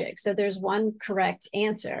logic. So there's one correct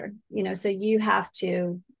answer, so you have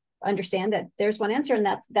to understand that there's one answer, and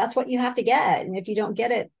that's what you have to get. And if you don't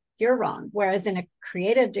get it, you're wrong. Whereas in a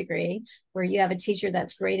creative degree where you have a teacher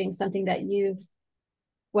that's grading something that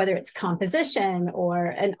whether it's composition or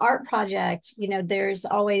an art project, there's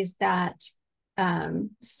always that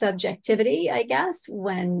subjectivity, I guess.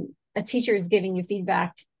 When a teacher is giving you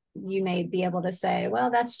feedback, you may be able to say,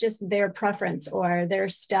 well, that's just their preference, or their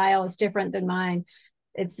style is different than mine.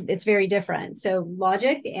 It's very different. So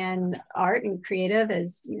logic and art and creative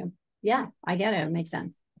is, yeah, I get it. It makes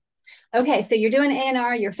sense. Okay, so you're doing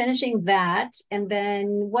A&R, you're finishing that, and then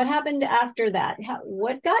what happened after that?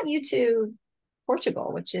 What got you to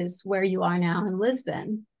Portugal, which is where you are now in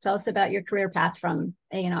Lisbon? Tell us about your career path from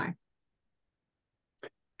A&R.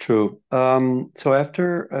 True. So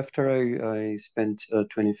after I spent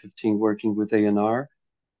 2015 working with A&R,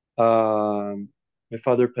 my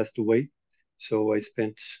father passed away. So I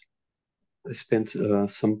spent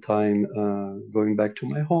some time going back to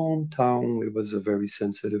my hometown. It was a very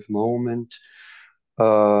sensitive moment.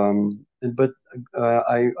 But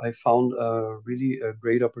I found really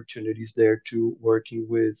great opportunities there to working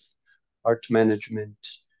with art management,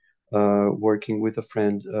 working with a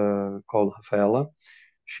friend called Rafaela.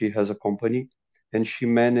 She has a company, and she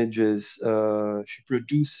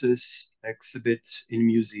produces exhibits in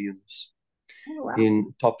museums, Oh, wow.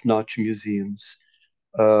 in top-notch museums.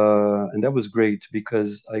 And that was great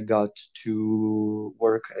because I got to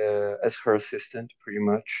work as her assistant pretty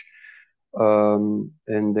much. And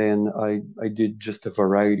then I did just a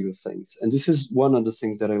variety of things. And this is one of the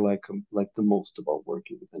things that I like the most about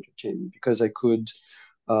working with entertainment, because I could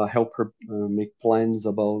help her make plans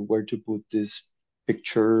about where to put this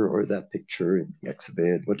picture or that picture in the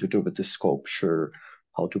exhibit, what to do with this sculpture,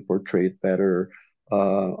 how to portray it better.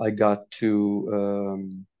 I got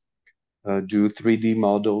to do 3D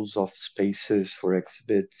models of spaces for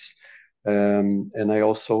exhibits. And I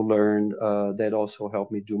also learned that also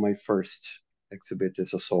helped me do my first exhibit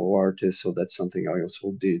as a solo artist. So that's something I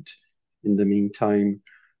also did in the meantime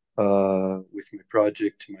with my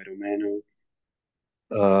project, my Romano.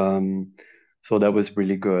 Um, so that was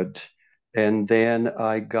really good. And then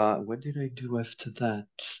what did I do after that?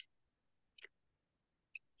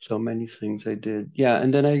 So many things I did. Yeah,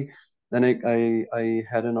 and then I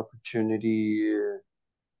had an opportunity.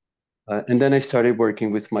 And then I started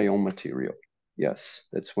working with my own material. Yes,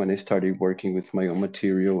 that's when I started working with my own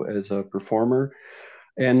material as a performer.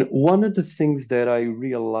 And one of the things that I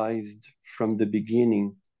realized from the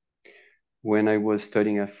beginning when I was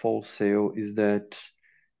studying at Full Sail is that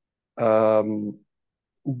um,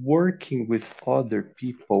 working with other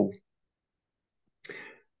people,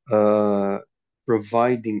 uh,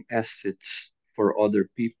 providing assets for other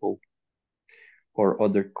people or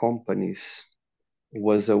other companies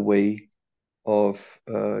was a way of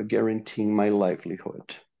guaranteeing my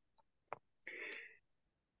livelihood.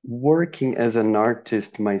 Working as an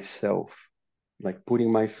artist myself, like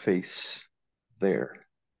putting my face there,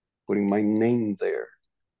 putting my name there,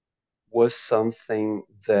 was something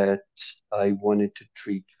that I wanted to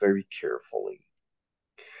treat very carefully.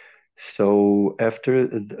 So after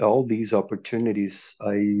all these opportunities,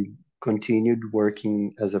 I continued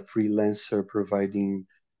working as a freelancer, providing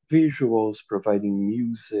visuals, providing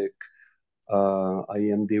music. I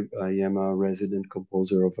am a resident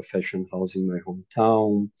composer of a fashion house in my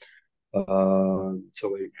hometown.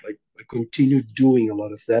 So I continued doing a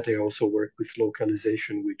lot of that. I also work with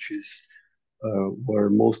localization, which is where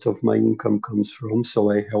most of my income comes from.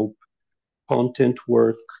 So I help content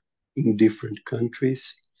work in different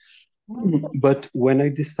countries. But when I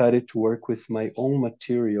decided to work with my own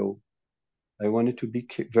material, I wanted to be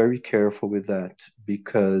very careful with that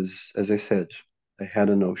because, as I said, I had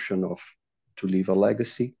a notion of to leave a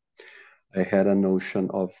legacy. I had a notion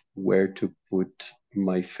of where to put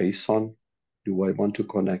my face on. Do I want to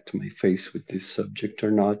connect my face with this subject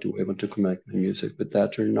or not? Do I want to connect my music with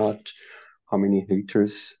that or not? how many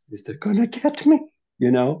haters is that gonna get me?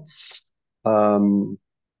 You know? Um,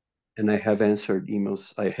 and I have answered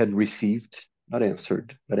emails. I had received, not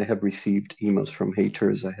answered, but I have received emails from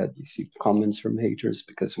haters. I had received comments from haters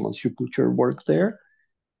because once you put your work there,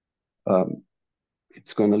 um,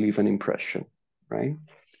 it's going to leave an impression, right?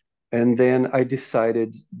 And then I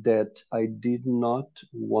decided that I did not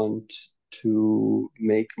want to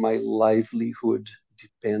make my livelihood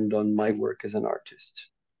depend on my work as an artist.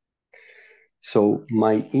 So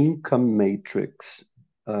my income matrix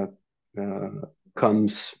uh, uh,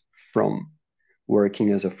 comes from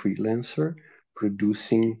working as a freelancer,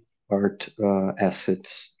 producing art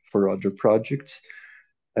assets for other projects.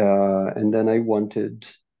 And then I wanted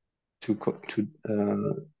to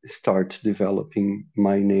start developing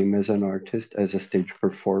my name as an artist, as a stage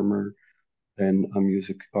performer and a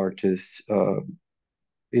music artist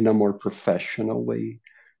in a more professional way,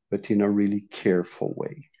 but in a really careful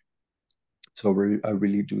way. So I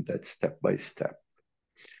really do that step by step.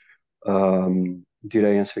 Did I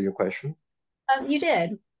answer your question? You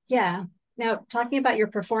did. Yeah. Now, talking about your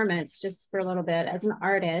performance just for a little bit as an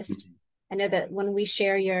artist, Mhm. I know that when we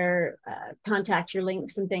share your contact, your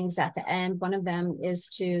links and things at the end, one of them is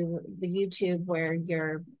to the YouTube where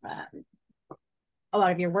your a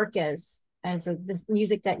lot of your work is as this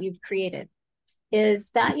music that you've created.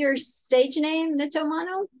 Is that your stage name,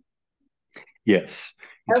 Mitomano? Yes,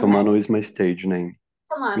 Okay, Itomano is my stage name.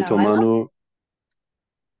 Mitomano. I love Mitomano,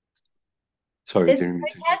 sorry, it. It's didn't mean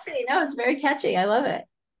very to interrupt. catchy. No, it's very catchy. I love it.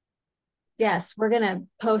 Yes, we're gonna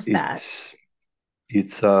post that.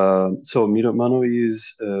 It's so Mitomano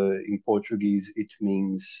is in Portuguese. It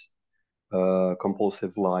means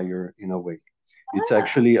compulsive liar in a way. It's Ah,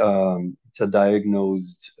 actually it's a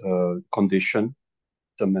diagnosed condition.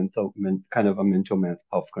 It's a kind of a mental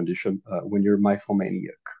health condition when you're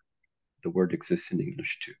mythomaniac. The word exists in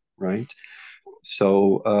English too, right?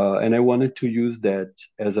 So, and I wanted to use that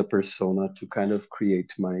as a persona to kind of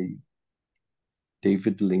create my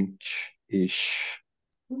David Lynch-ish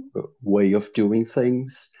way of doing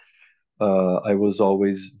things. I was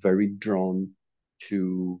always very drawn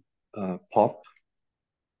to pop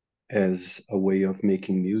as a way of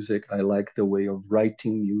making music. I like the way of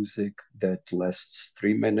writing music that lasts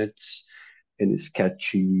 3 minutes and is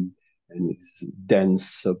catchy and is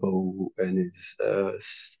danceable and is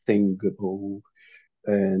singable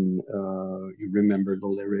and you remember the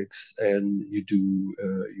lyrics and you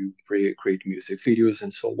create music videos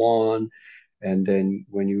and so on. And then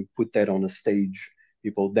when you put that on a stage,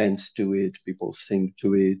 people dance to it, people sing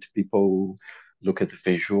to it, people look at the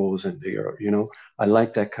visuals and they are, I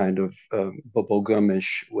like that kind of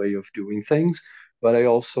bubblegumish way of doing things. But I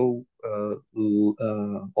also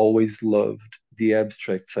always loved the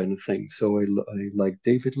abstract side of things. So I like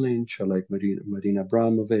David Lynch, I like Marina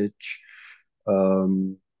Abramovich,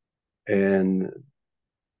 um, and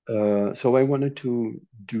so I wanted to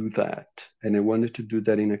do that, and I wanted to do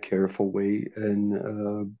that in a careful way.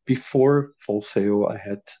 And before Full Sail, I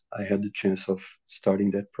had the chance of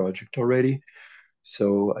starting that project already.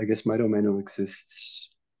 So I guess my domain exists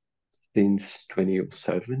since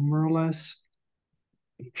 2007, more or less,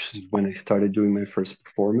 which is when I started doing my first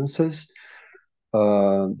performances.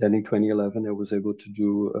 Then in 2011, I was able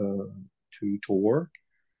to tour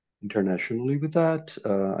internationally with that.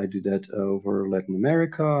 I did that over Latin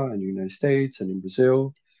America and the United States and in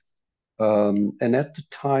Brazil. And at the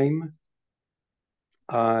time,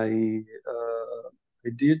 I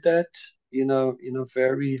did that in a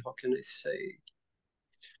very, how can I say,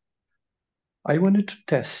 I wanted to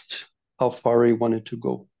test how far I wanted to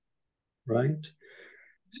go, right?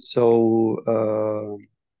 So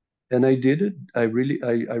and I did it. I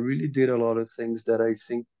really did a lot of things that I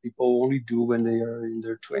think people only do when they are in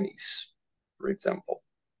their 20s, for example.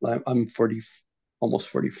 I'm 40, almost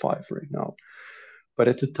 45 right now. But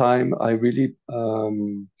at the time, I really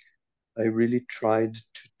tried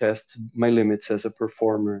to test my limits as a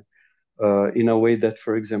performer in a way that,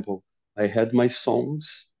 for example, I had my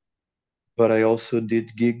songs, but I also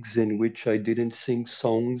did gigs in which I didn't sing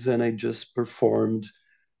songs and I just performed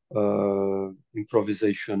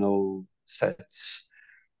improvisational sets,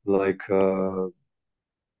 like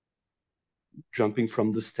jumping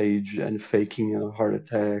from the stage and faking a heart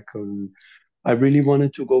attack. And I really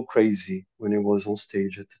wanted to go crazy when I was on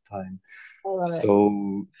stage at the time. I love it.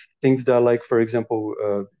 So things that, like, for example,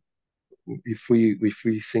 if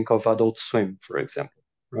we think of Adult Swim, for example,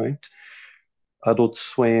 right? Adult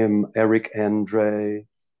Swim, Eric Andre,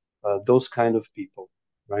 those kind of people,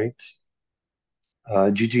 right?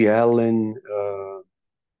 Gigi Allen.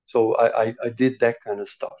 So I did that kind of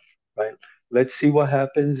stuff, right? Let's see what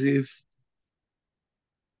happens if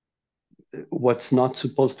what's not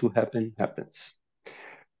supposed to happen happens.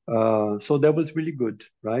 So that was really good,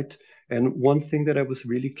 right? And one thing that I was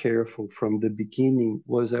really careful from the beginning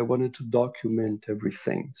was I wanted to document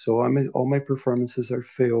everything. So all my performances are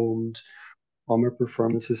filmed, all my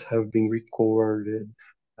performances have been recorded.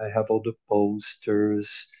 I have all the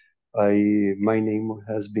posters. My name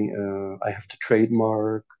has been, I have the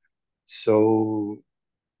trademark. So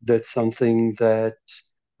that's something that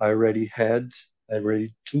I already had. I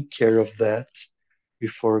already took care of that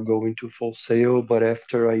before going to Full Sail. But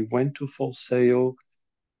after I went to Full Sail,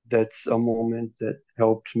 that's a moment that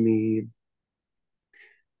helped me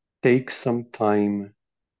take some time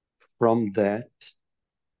from that,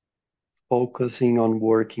 focusing on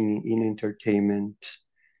working in entertainment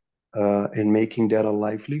and making that a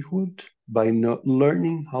livelihood by not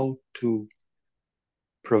learning how to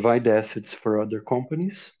provide assets for other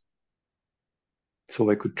companies, so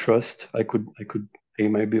I could trust I could pay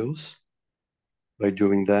my bills by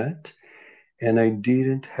doing that, and I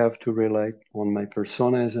didn't have to rely on my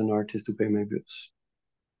persona as an artist to pay my bills.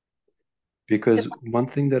 So, Because one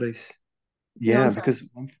thing that no, yeah, I'm sorry. because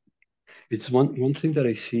it's one thing that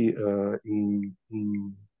I see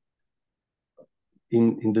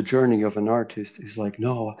in the journey of an artist is like,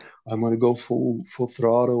 no, I'm gonna go full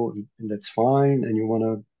throttle, and that's fine, and you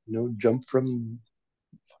wanna jump from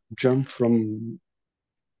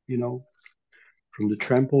you know from the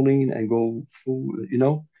trampoline and go full,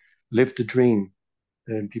 live the dream,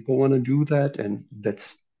 and people want to do that, and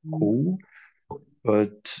that's cool,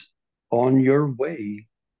 but on your way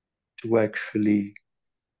to actually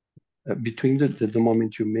between the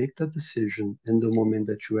moment you make that decision and the moment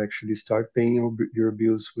that you actually start paying your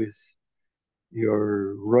bills with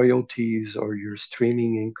your royalties or your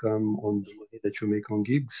streaming income on the money that you make on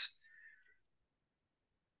gigs,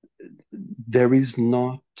 there is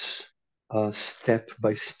not a step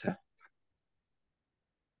by step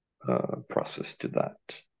process to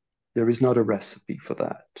that. There is not a recipe for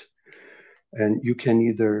that. And you can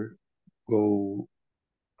either go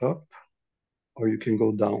up or you can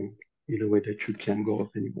go down in a way that you can't go up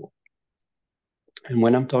anymore. And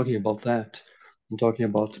when I'm talking about that, I'm talking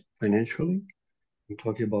about financially, I'm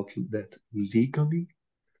talking about that legally,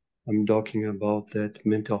 I'm talking about that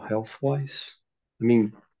mental health wise. I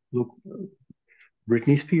mean, look,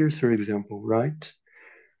 Britney Spears, for example, right?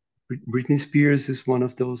 Britney Spears is one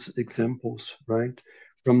of those examples, right?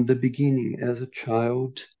 From the beginning, as a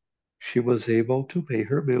child, she was able to pay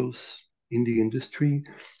her bills in the industry,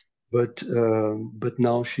 but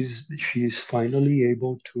now she's finally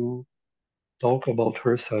able to talk about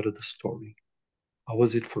her side of the story. How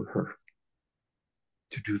was it for her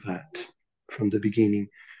to do that from the beginning,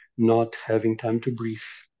 not having time to breathe,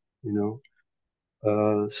 you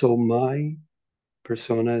know? So my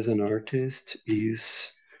persona as an artist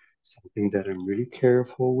is something that I'm really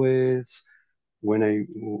careful with. When I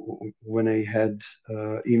had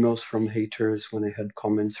emails from haters, when I had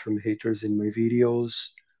comments from haters in my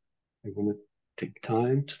videos, I want to take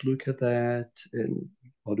time to look at that, and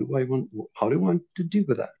how do I want to deal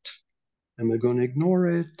with that? Am I going to ignore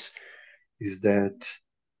it? Is that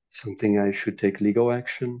something I should take legal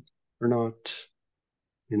action or not?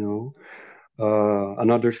 You know,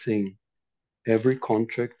 another thing, every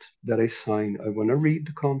contract that I sign, I want to read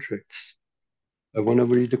the contracts. I want to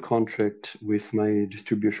read the contract with my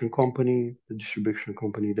distribution company, the distribution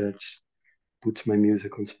company that puts my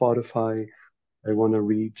music on Spotify. I want to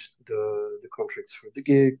read the contracts for the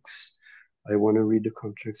gigs. I want to read the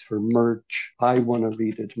contracts for merch. I want to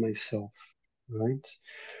read it myself, right?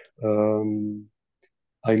 Um,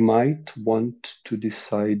 I might want to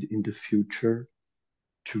decide in the future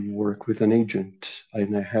to work with an agent,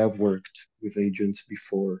 and I have worked with agents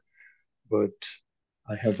before, but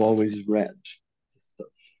I have always read stuff,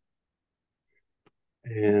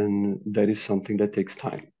 and that is something that takes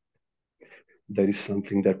time. That is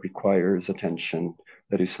something that requires attention.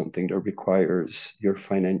 That is something that requires your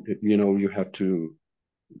you have to,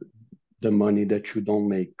 the money that you don't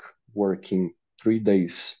make working 3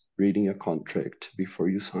 days reading a contract before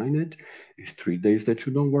you sign it is 3 days that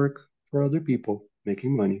you don't work for other people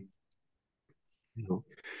making money, you know.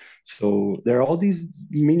 So there are all these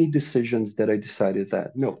mini decisions that I decided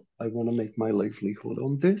that no, I want to make my livelihood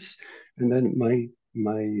on this, and then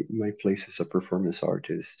my place as a performance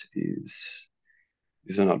artist is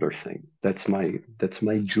another thing. That's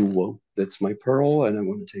my jewel. That's my pearl, and I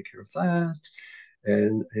want to take care of that.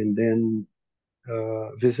 And then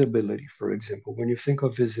visibility, for example. When you think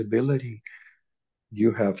of visibility,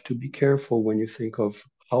 you have to be careful when you think of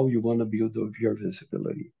how you want to build your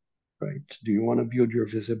visibility, right? Do you want to build your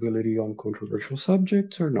visibility on controversial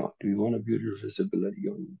subjects or not? Do you want to build your visibility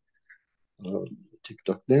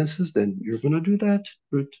TikTok dances, then you're going to do that.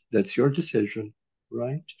 Good. That's your decision,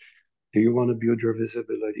 right? Do you want to build your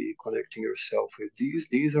visibility, connecting yourself with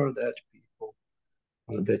these are that people,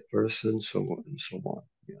 that person, so on and so on.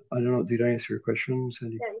 Yeah. I don't know. Did I answer your question,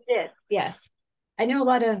 Sandy? Yeah, you did. Yes. I know a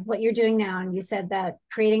lot of what you're doing now, and you said that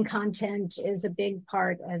creating content is a big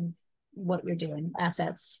part of what you're doing,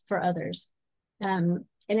 assets for others. An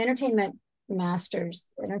entertainment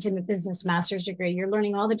business master's degree, you're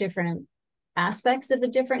learning all the different aspects of the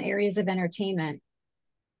different areas of entertainment.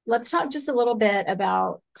 Let's talk just a little bit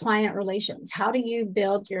about client relations. How do you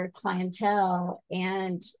build your clientele,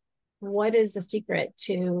 and what is the secret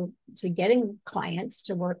to getting clients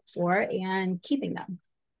to work for and keeping them?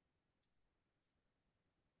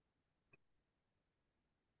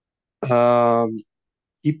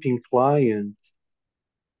 Keeping clients,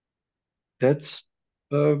 that's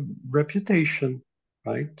reputation,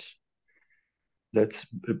 right? That's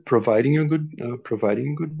providing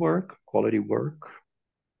good work, quality work,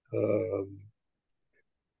 um,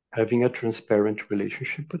 having a transparent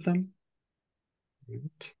relationship with them,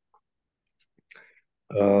 right?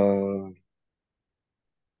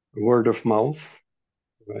 Word of mouth,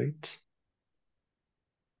 right?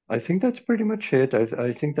 I think that's pretty much it.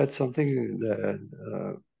 I think that's something that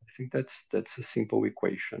I think that's a simple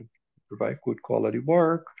equation. Provide good quality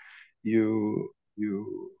work. You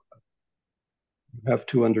have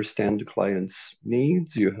to understand the client's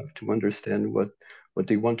needs. You have to understand what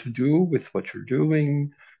they want to do with what you're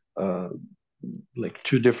doing. Uh, like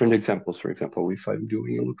two different examples. For example, if I'm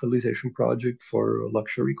doing a localization project for a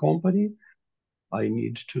luxury company, I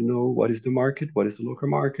need to know what is the market, what is the local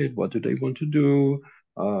market, what do they want to do,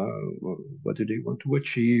 what do they want to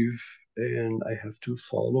achieve, and I have to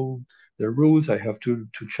follow their rules. I have to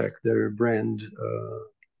check their brand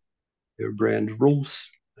rules.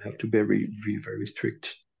 I have to be very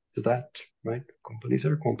strict to that, right? Companies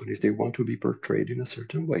are companies. They want to be portrayed in a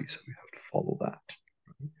certain way, so we have to follow that.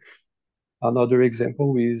 Right? Another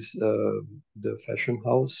example is the fashion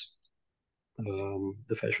house.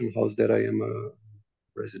 The fashion house that I am a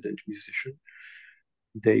resident musician,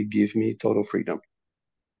 they give me total freedom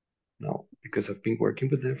now because I've been working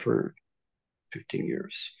with them for 15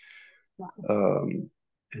 years. Wow.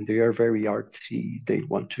 And they are very artsy. They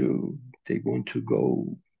want to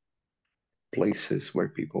go places where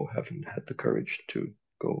people haven't had the courage to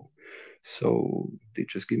go. So they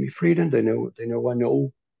just give me freedom. They know I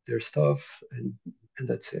know their stuff, and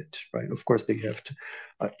that's it, right? Of course, they have to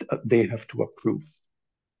approve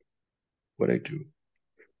what I do.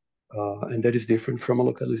 And that is different from a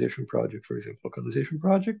localization project. For example, localization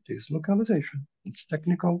project is localization. It's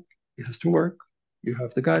technical. It has to work. You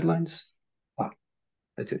have the guidelines.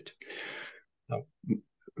 That's it. Now,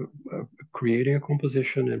 creating a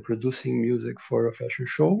composition and producing music for a fashion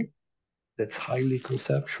show, that's highly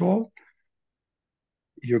conceptual.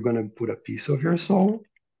 You're going to put a piece of your soul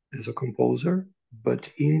as a composer, but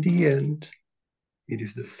in the end, it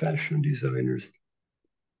is the fashion designer's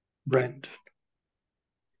brand.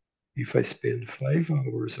 If I spend 5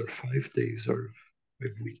 hours or 5 days or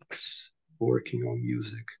 5 weeks working on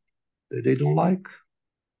music that they don't like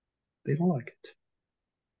it.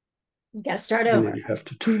 You got to start And over. then you have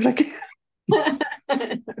to do it again.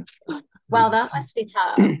 Wow, that must be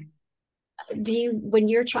tough. When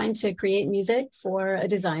you're trying to create music for a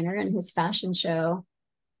designer and his fashion show,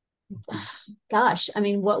 gosh, I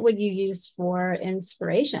mean, what would you use for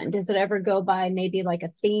inspiration? Does it ever go by maybe like a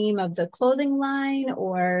theme of the clothing line,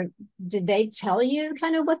 or did they tell you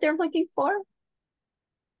kind of what they're looking for?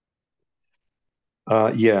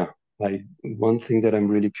 Yeah, one thing that I'm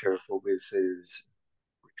really careful with is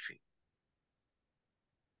briefing.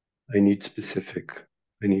 I need specific.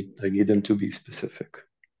 I need them to be specific.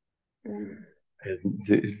 Mm. And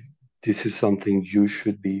this is something you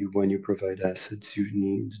should be when you provide assets. You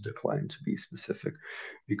need the client to be specific,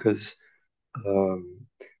 because,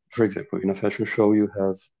 for example, in a fashion show, you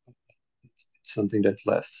have something that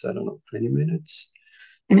lasts, I don't know, 20 minutes.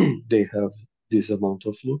 They have this amount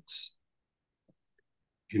of looks.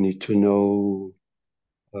 You need to know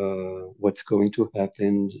what's going to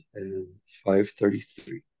happen in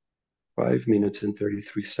 5:33, 5 minutes and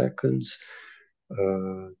 33 seconds.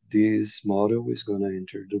 This model is going to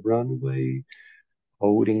enter the runway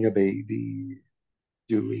holding a baby,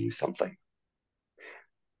 doing something.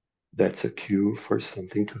 That's a cue for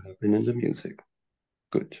something to happen in the music.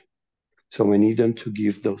 Good. So I need them to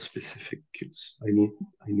give those specific cues. I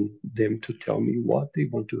need them to tell me what they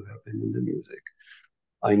want to happen in the music.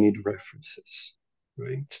 I need references,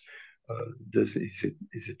 right? Is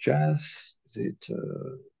it jazz?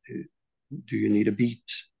 Do you need a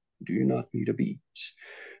beat? do you not need a beat?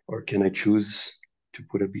 Or can I choose to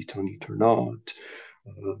put a beat on it or not?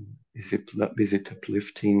 Is it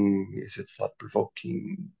uplifting? Is it thought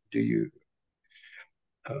provoking? Do you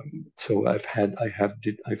so I've had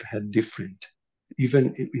different,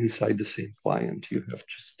 even inside the same client, you have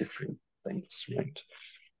just different things, right?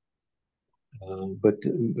 But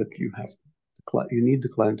you need the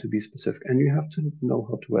client to be specific, and you have to know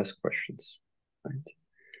how to ask questions, right?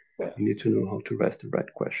 Yeah. You need to know how to ask the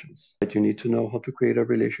right questions. Right? You need to know how to create a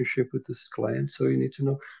relationship with this client. So you need to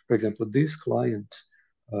know, for example, this client,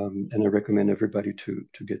 and I recommend everybody to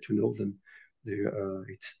get to know them.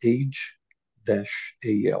 It's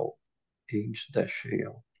Age-AL,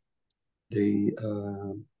 Age-AL. They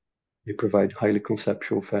provide highly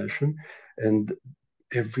conceptual fashion, and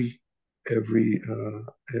every every uh,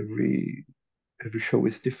 every every show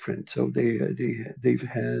is different. So they've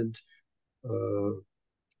had uh,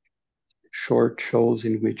 short shows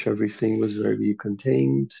in which everything was very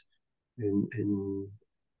contained, and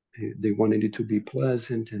they wanted it to be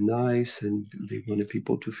pleasant and nice, and they wanted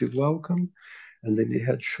people to feel welcome. And then they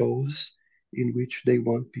had shows in which they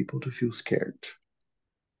want people to feel scared.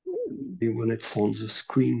 They wanted sounds of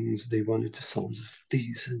screams. They wanted the sounds of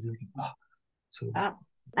this and that. So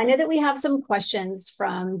I know that we have some questions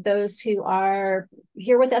from those who are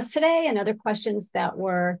here with us today, and other questions that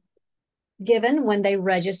were given when they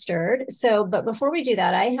registered. So, but before we do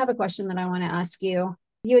that, I have a question that I want to ask you.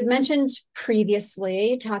 You had mentioned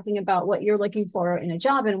previously talking about what you're looking for in a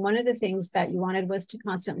job, and one of the things that you wanted was to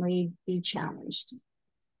constantly be challenged.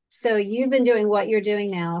 So you've been doing what you're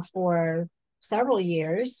doing now for several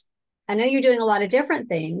years. I know you're doing a lot of different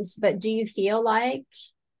things, but do you feel like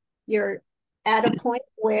you're at a point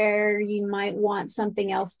where you might want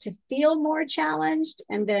something else to feel more challenged?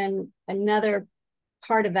 And then another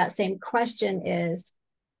part of that same question is,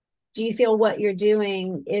 do you feel what you're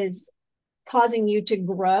doing is causing you to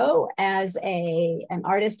grow as an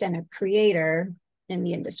artist and a creator in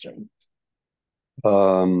the industry?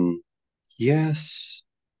 yes,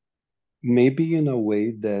 maybe in a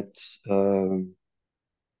way that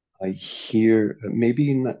I hear,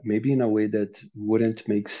 maybe in a way that wouldn't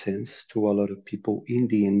make sense to a lot of people in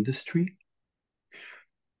the industry,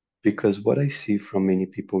 because what I see from many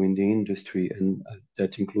people in the industry, and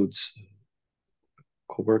that includes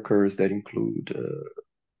coworkers, that include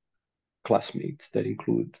classmates, that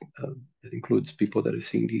includes people that I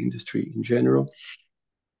see in the industry in general,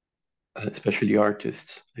 especially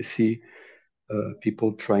artists. I see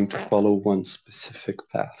people trying to follow one specific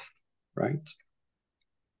path, right?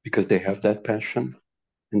 Because they have that passion,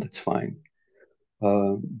 and that's fine.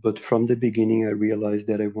 But from the beginning, I realized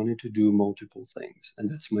that I wanted to do multiple things, and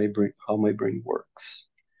that's how my brain works.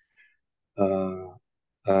 The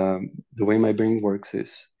way my brain works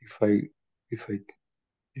is if I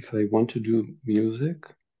if I want to do music,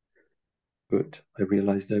 good. I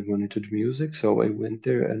realized I wanted to do music, so I went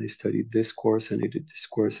there and I studied this course, and I did this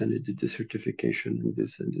course, and I did this certification, and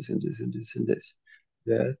this and this and this and this and this.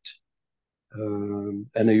 That and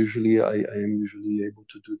I am usually able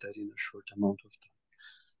to do that in a short amount of time.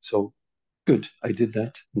 So good, I did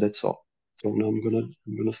that, and that's all. So now I'm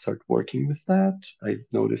gonna start working with that. I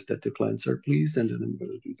noticed that the clients are pleased, and then I'm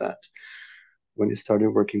gonna do that. When I started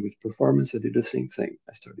working with performance, I did the same thing.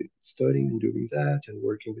 I started studying and doing that, and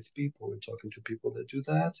working with people and talking to people that do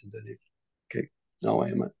that, and then okay, now I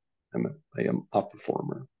am a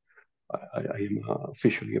performer. I am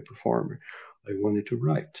officially a performer. I wanted to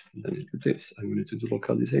write, and then I did this. I wanted to do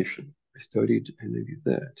localization. I studied and I did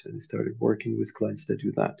that, and I started working with clients that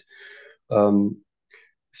do that.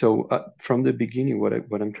 So from the beginning,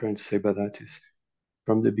 what I'm trying to say by that is,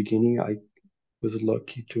 from the beginning, I was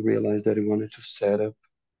lucky to realize that I wanted to set up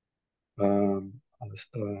a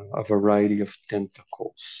variety of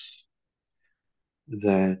tentacles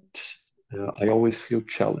that I always feel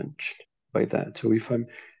challenged by that. So if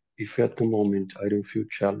at the moment I don't feel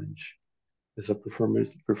challenged as a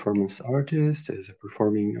performance artist, as a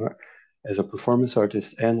performance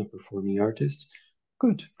artist and a performing artist,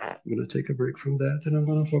 good. I'm gonna take a break from that, and I'm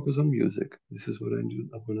gonna focus on music. This is what I'm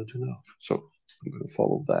gonna do now. So I'm gonna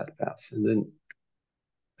follow that path, and then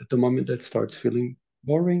at the moment that starts feeling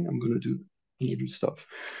boring, I'm gonna do stuff.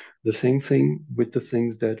 The same thing with the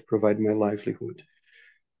things that provide my livelihood.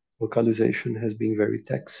 Localization has been very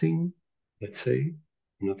taxing, let's say.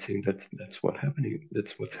 I'm not saying that's what's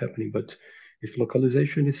happening, but if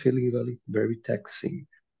localization is feeling very taxing,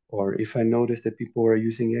 or if I notice that people are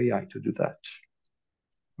using AI to do that,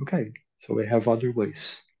 okay, so I have other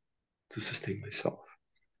ways to sustain myself.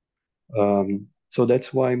 So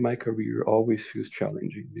that's why my career always feels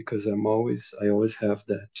challenging, because I always have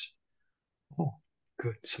that. Oh,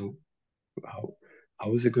 Good. So how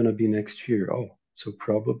how is it going to be next year? Oh, so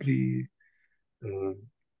probably, uh,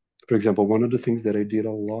 for example, one of the things that I did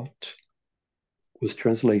a lot was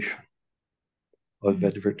translation of Mhm.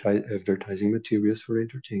 advertising materials for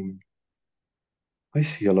entertainment. I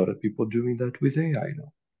see a lot of people doing that with AI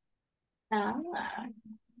now. Ah,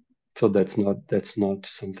 So that's not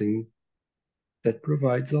something that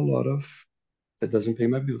provides a lot of that doesn't pay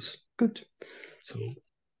my bills. Good. So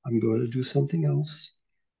I'm going to do something else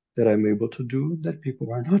that I'm able to do that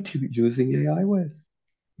people are not using AI with.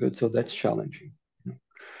 Good. So that's challenging. You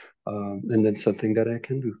know? And then something that I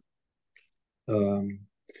can do. Um,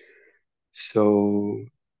 so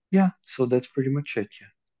yeah, so that's pretty much it. Yeah.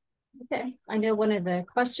 okay. I know one of the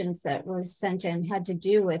questions that was sent in had to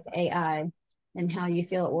do with AI and how you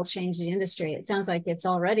feel it will change the industry. It sounds like it's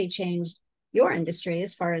already changed your industry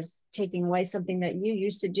as far as taking away something that you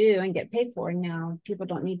used to do and get paid for. Now people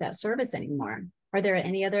don't need that service anymore. Are there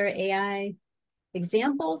any other AI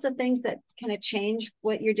examples of things that kind of change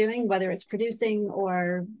what you're doing, whether it's producing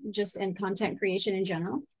or just in content creation in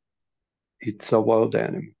general? It's a wild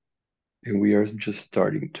animal, and we are just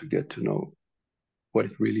starting to get to know what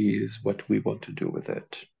it really is, what we want to do with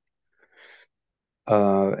it.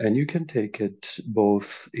 And you can take it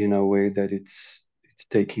both in a way that it's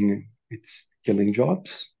killing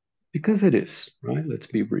jobs because it is, right? Let's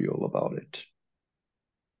be real about it,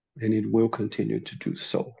 and it will continue to do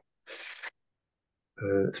so.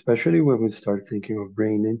 Especially when we start thinking of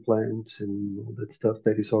brain implants and all that stuff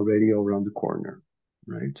that is already around the corner,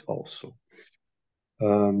 right? Also,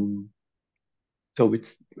 um, so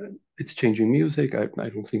it's changing music. I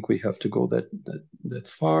don't think we have to go that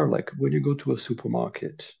far. Like when you go to a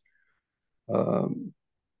supermarket, um,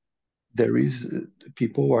 there is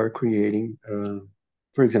people are creating.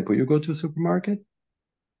 For example, you go to a supermarket,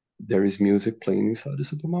 there is music playing inside the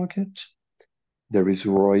supermarket. There is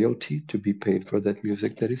royalty to be paid for that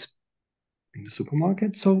music that is in the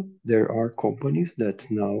supermarket. So there are companies that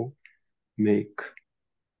now make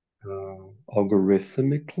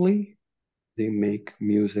algorithmically, they make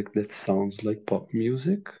music that sounds like pop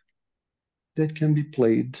music that can be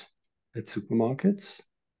played at supermarkets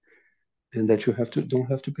and that you have to don't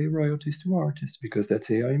have to pay royalties to artists because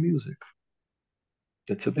that's AI music.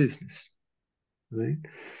 That's a business, right?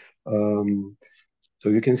 Um, so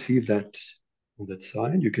you can see that on that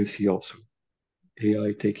side. You can see also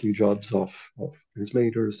AI taking jobs of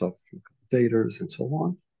translators, of commentators, and so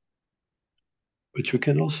on. But you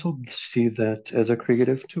can also see that as a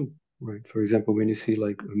creative tool, right? For example, when you see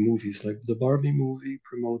like movies like the Barbie movie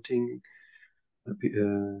promoting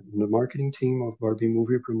the marketing team of Barbie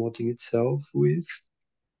movie promoting itself with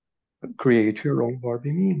create your own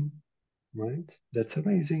Barbie meme, right? That's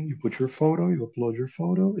amazing. You put your photo, you upload your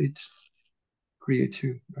photo, it creates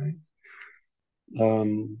you, right?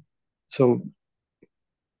 Um, so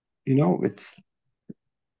it's.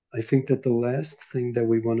 I think that the last thing that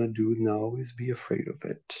we want to do now is be afraid of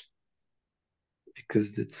it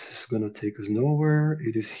because it's going to take us nowhere.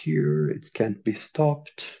 It is here. It can't be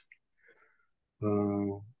stopped.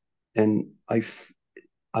 Uh, and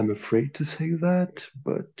I'm afraid to say that,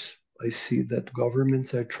 but I see that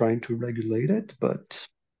governments are trying to regulate it, but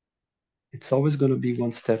it's always going to be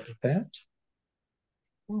one step ahead.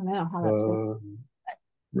 I don't know how that's. Um,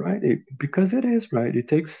 right? Because it is, right? It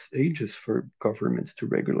takes ages for governments to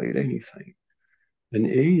regulate anything. And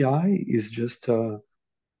AI is just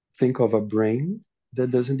think of a brain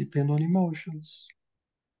that doesn't depend on emotions.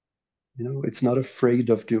 It's not afraid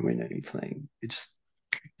of doing anything. It just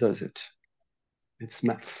does it. It's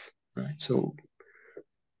math, right? So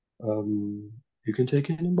you can take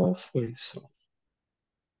it in both ways. So,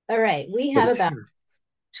 All right, we but have it's about here.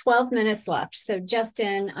 12 minutes left. So,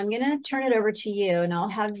 Justin, I'm going to turn it over to you and I'll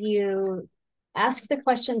have you ask the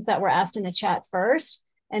questions that were asked in the chat first,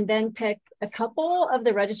 and then pick a couple of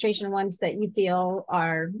the registration ones that you feel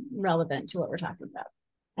are relevant to what we're talking about.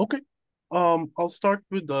 Okay. I'll start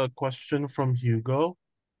with a question from Hugo.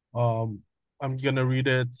 Um, I'm gonna read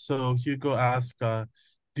it. So Hugo asked,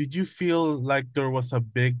 did you feel like there was a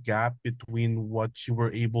big gap between what you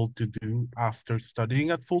were able to do after studying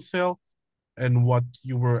at Full Sail and what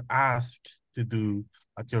you were asked to do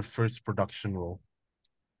at your first production role?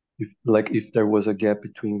 If there was a gap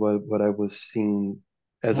between what I was seeing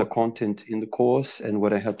as a What, content in the course and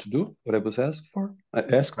what I had to do, what I was asked right?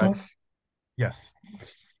 of. Yes.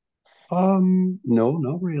 No,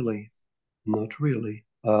 not really. Not really.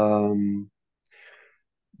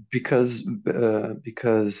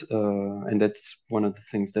 And that's one of the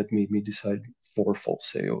things that made me decide for Full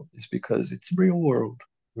Sail is because it's real world,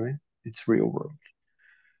 right? It's real world.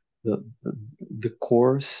 the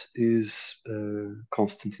course is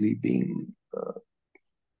constantly being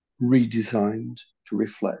redesigned to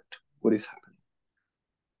reflect what is happening.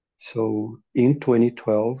 So in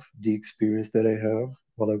 2012, the experience that I have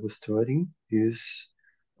while I was studying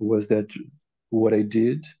was that what I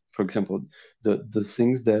did, for example, the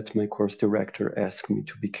things that my course director asked me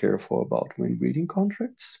to be careful about when reading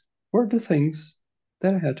contracts were the things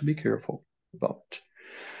that I had to be careful about.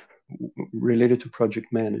 Related to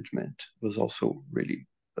project management was also really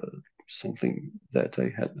something that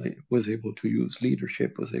I was able to use.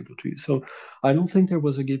 Leadership was able to use. So I don't think there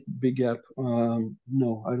was a big gap.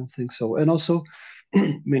 No, I don't think so. And also,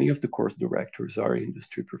 many of the course directors are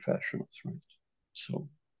industry professionals, right? So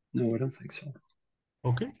no, I don't think so.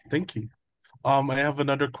 Okay, thank you. I have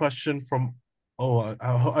another question from. Oh,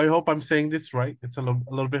 I hope I'm saying this right. It's a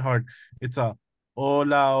little bit hard. It's a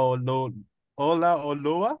Ola Olo Ola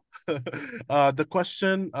Oloa. The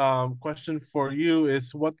question for you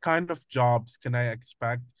is, what kind of jobs can I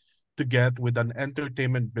expect to get with an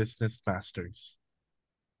entertainment business master's?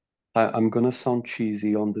 I'm gonna sound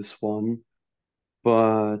cheesy on this one,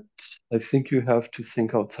 but I think you have to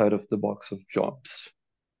think outside of the box of jobs.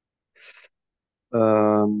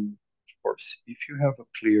 Of course, if you have a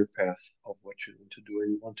clear path of what you want to do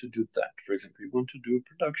and you want to do that, for example, you want to do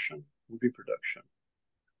production, movie production,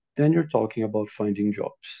 then you're talking about finding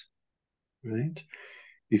jobs, right?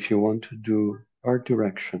 If you want to do art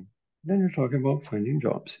direction, then you're talking about finding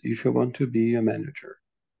jobs. If you want to be a manager,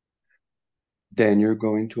 then you're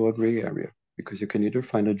going to a gray area because you can either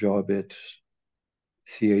find a job at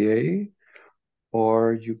CAA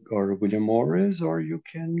or William Morris, or you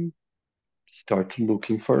can start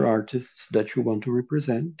looking for artists that you want to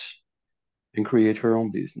represent and create your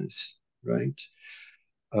own business, right?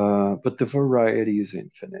 But the variety is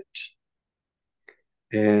infinite.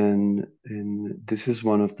 And this is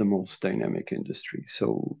one of the most dynamic industries.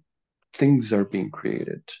 So things are being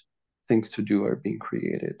created, things to do are being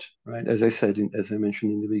created, right? As I said, as I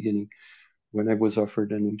mentioned in the beginning, when I was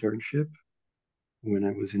offered an internship, when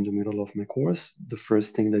I was in the middle of my course, the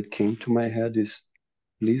first thing that came to my head is,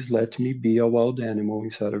 please let me be a wild animal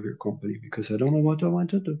inside of your company because I don't know what I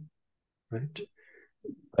want to do, right?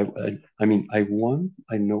 I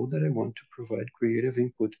know that I want to provide creative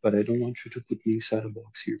input, but I don't want you to put me inside a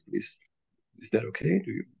box here, please. Is that okay?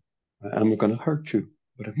 I'm not gonna hurt you,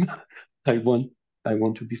 but I want, I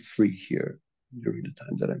want to be free here during the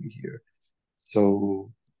time that I'm here.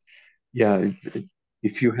 So yeah,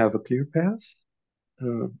 if you have a clear path,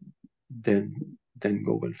 uh, then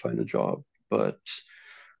go and find a job. But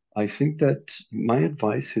I think that my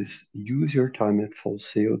advice is use your time at Full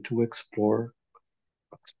Sail to explore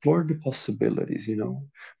the possibilities, you know.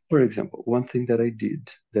 For example, one thing that I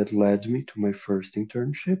did that led me to my first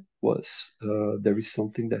internship was there is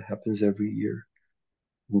something that happens every year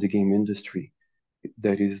in the game industry.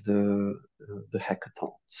 That is the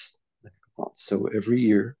hackathons. So every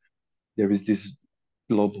year there is this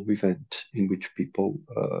global event in which people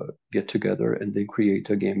get together and they create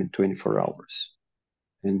a game in 24 hours.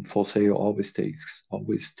 And Full Sail always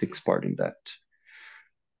takes part in that.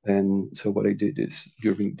 And so what I did is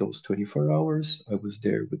during those 24 hours, I was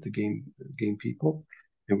there with the game people,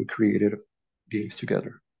 and we created games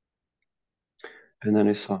together. And then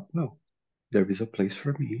I saw, well, there is a place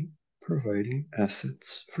for me providing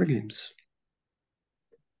assets for games.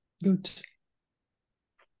 Good.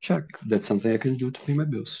 Check. That's something I can do to pay my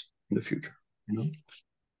bills in the future, you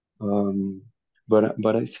know?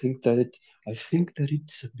 But I think that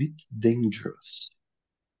it's a bit dangerous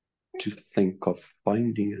to think of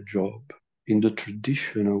finding a job in the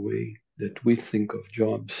traditional way that we think of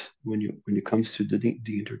jobs when it comes to the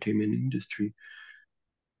entertainment industry,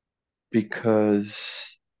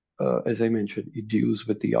 because as I mentioned, it deals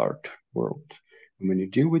with the art world. And when you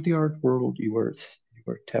deal with the art world, you are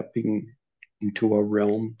tapping into a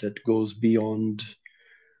realm that goes beyond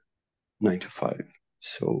 9 to 5.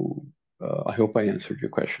 So I hope I answered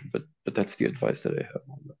your question, but that's the advice that I have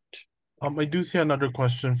on that. I do see another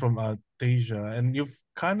question from Tasia, and you've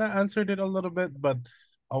kind of answered it a little bit, but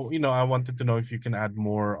I wanted to know if you can add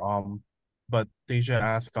more. But Tasia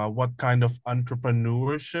asked, what kind of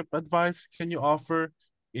entrepreneurship advice can you offer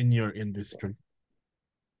in your industry?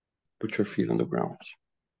 Put your feet on the ground.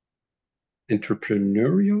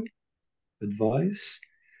 Entrepreneurial advice,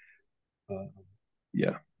 uh,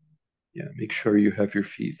 yeah, yeah. Make sure you have your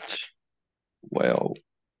feet well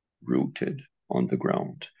rooted on the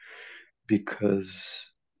ground,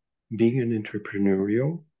 because being an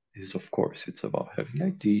entrepreneurial is, of course, it's about having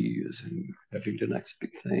ideas and having the next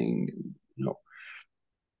big thing. You know,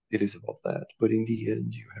 it is about that. But in the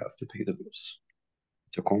end, you have to pay the bills.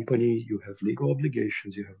 It's a company, you have legal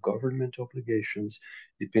obligations, you have government obligations,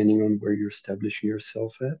 depending on where you're establishing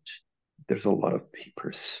yourself at. There's a lot of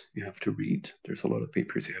papers you have to read. There's a lot of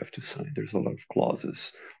papers you have to sign. There's a lot of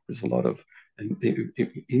clauses. There's a lot of, and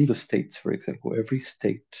in the states, for example, every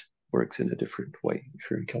state works in a different way. If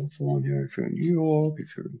you're in California, if you're in New York,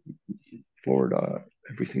 if you're in Florida,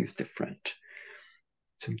 everything is different.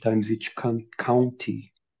 Sometimes each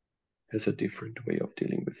county has a different way of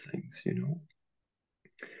dealing with things, you know?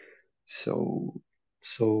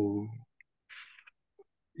 So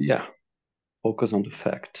yeah, focus on the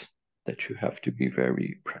fact that you have to be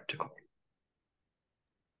very practical.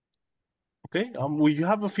 Okay. We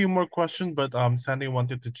have a few more questions, but Sandy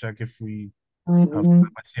wanted to check if we have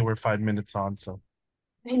time. I see we're 5 minutes on, so.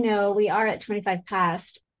 I know we are at 25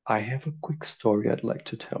 past. I have a quick story I'd like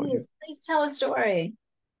to tell you. Please tell a story.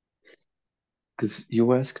 Because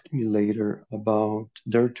you asked me later about,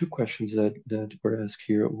 there are two questions that were asked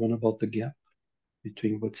here. One about the gap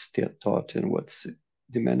between what's taught and what's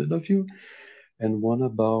demanded of you, and one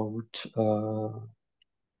about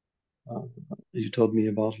you told me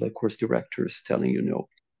about like course directors telling you no,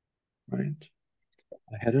 right?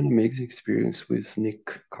 I had an amazing experience with Nick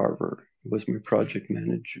Carver. He was my project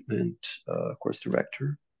management course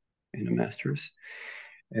director in a master's,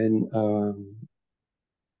 and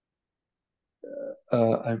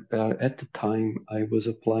at the time I was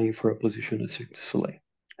applying for a position at Cirque du Soleil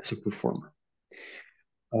as a performer,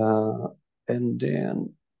 and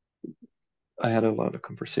then I had a lot of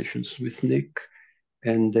conversations with Nick,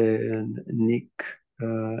 and then Nick,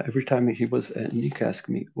 every time Nick asked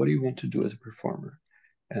me, "What do you want to do as a performer?"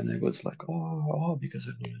 And I was like, oh, because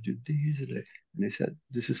I want to do this. And I said,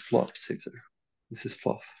 "This is fluff, César. This is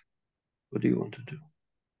fluff. What do you want to do?"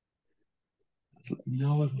 I was like,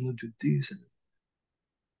 "No, I want to do this." And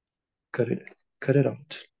cut it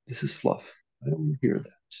out. This is fluff. I don't want to hear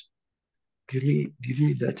that. Give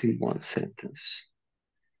me that in one sentence.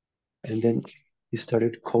 And then he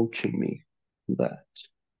started coaching me on that.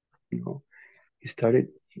 You know, he started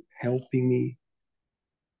helping me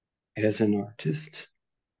as an artist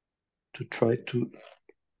to try to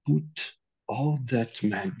put all that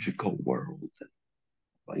magical world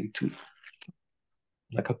into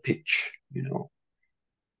like a pitch, you know.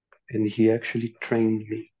 And he actually trained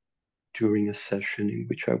me during a session in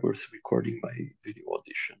which I was recording my video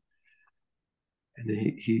audition. And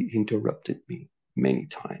he interrupted me many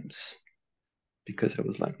times because I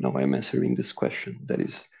was like, no, I'm answering this question. That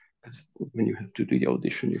is, because when you have to do the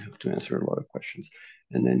audition, you have to answer a lot of questions.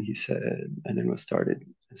 And then he said, and then I started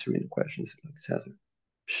answering the questions like, César,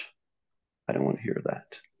 I don't want to hear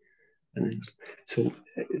that. And then, so,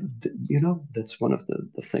 you know, that's one of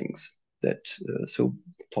the things that, so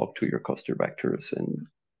talk to your cost directors and,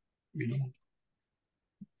 you know,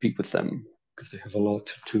 be with them because they have a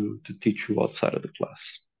lot to teach you outside of the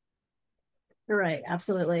class. Right,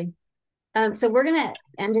 absolutely. So we're going to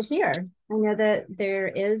end it here. I know that there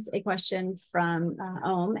is a question from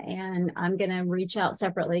Ohm, and I'm going to reach out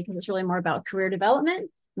separately because it's really more about career development,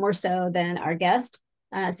 more so than our guest,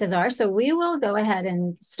 César. So we will go ahead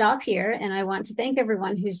and stop here. And I want to thank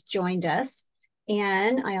everyone who's joined us.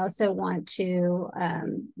 And I also want to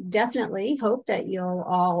definitely hope that you'll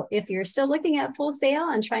all, if you're still looking at Full Sail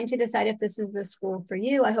and trying to decide if this is the school for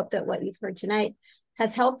you, I hope that what you've heard tonight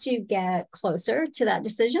has helped you get closer to that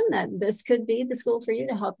decision that this could be the school for you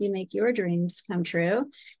to help you make your dreams come true.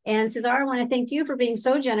 And César, I want to thank you for being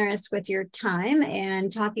so generous with your time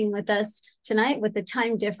and talking with us tonight with the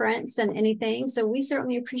time difference and anything. So we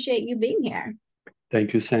certainly appreciate you being here.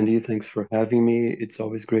 Thank you, Sandy. Thanks for having me. It's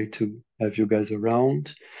always great to have you guys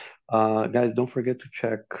around. Guys, don't forget to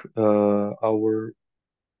check our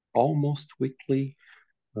almost weekly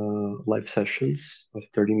live sessions of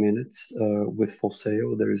 30 minutes with Full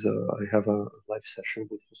Sail. I have a live session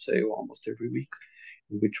with Full Sail almost every week,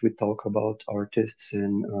 in which we talk about artists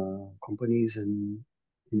and companies and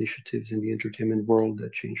initiatives in the entertainment world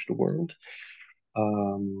that change the world.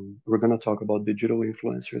 We're going to talk about digital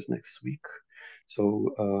influencers next week.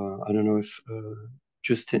 So I don't know if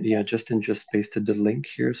Justin just pasted the link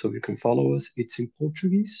here so you can follow us. It's in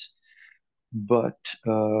Portuguese, but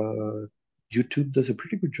YouTube does a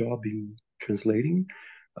pretty good job in translating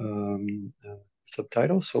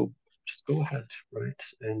subtitles. So just go ahead, right,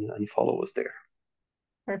 and follow us there.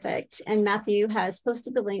 Perfect. And Matthew has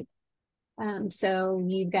posted the link. So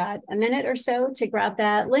you've got a minute or so to grab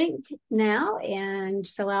that link now and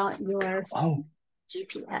fill out your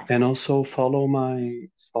GPS. And also follow me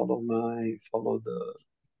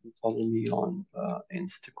on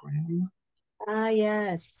Instagram.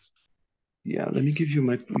 Yes. Yeah, let me give you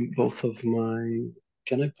can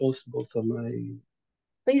I post both of my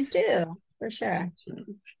Please do, for sure. So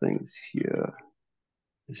things here.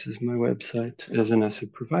 This is my website as an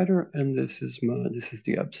asset provider, and this is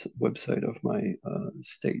the website of my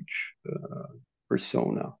stage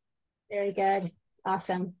persona. Very good.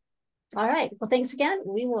 Awesome. All right. Well, thanks again.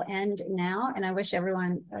 We will end now, and I wish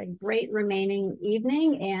everyone a great remaining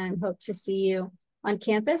evening and hope to see you on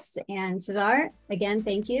campus. And César, again,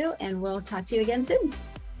 thank you, and we'll talk to you again soon.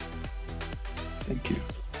 Thank you.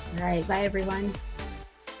 All right. Bye, everyone.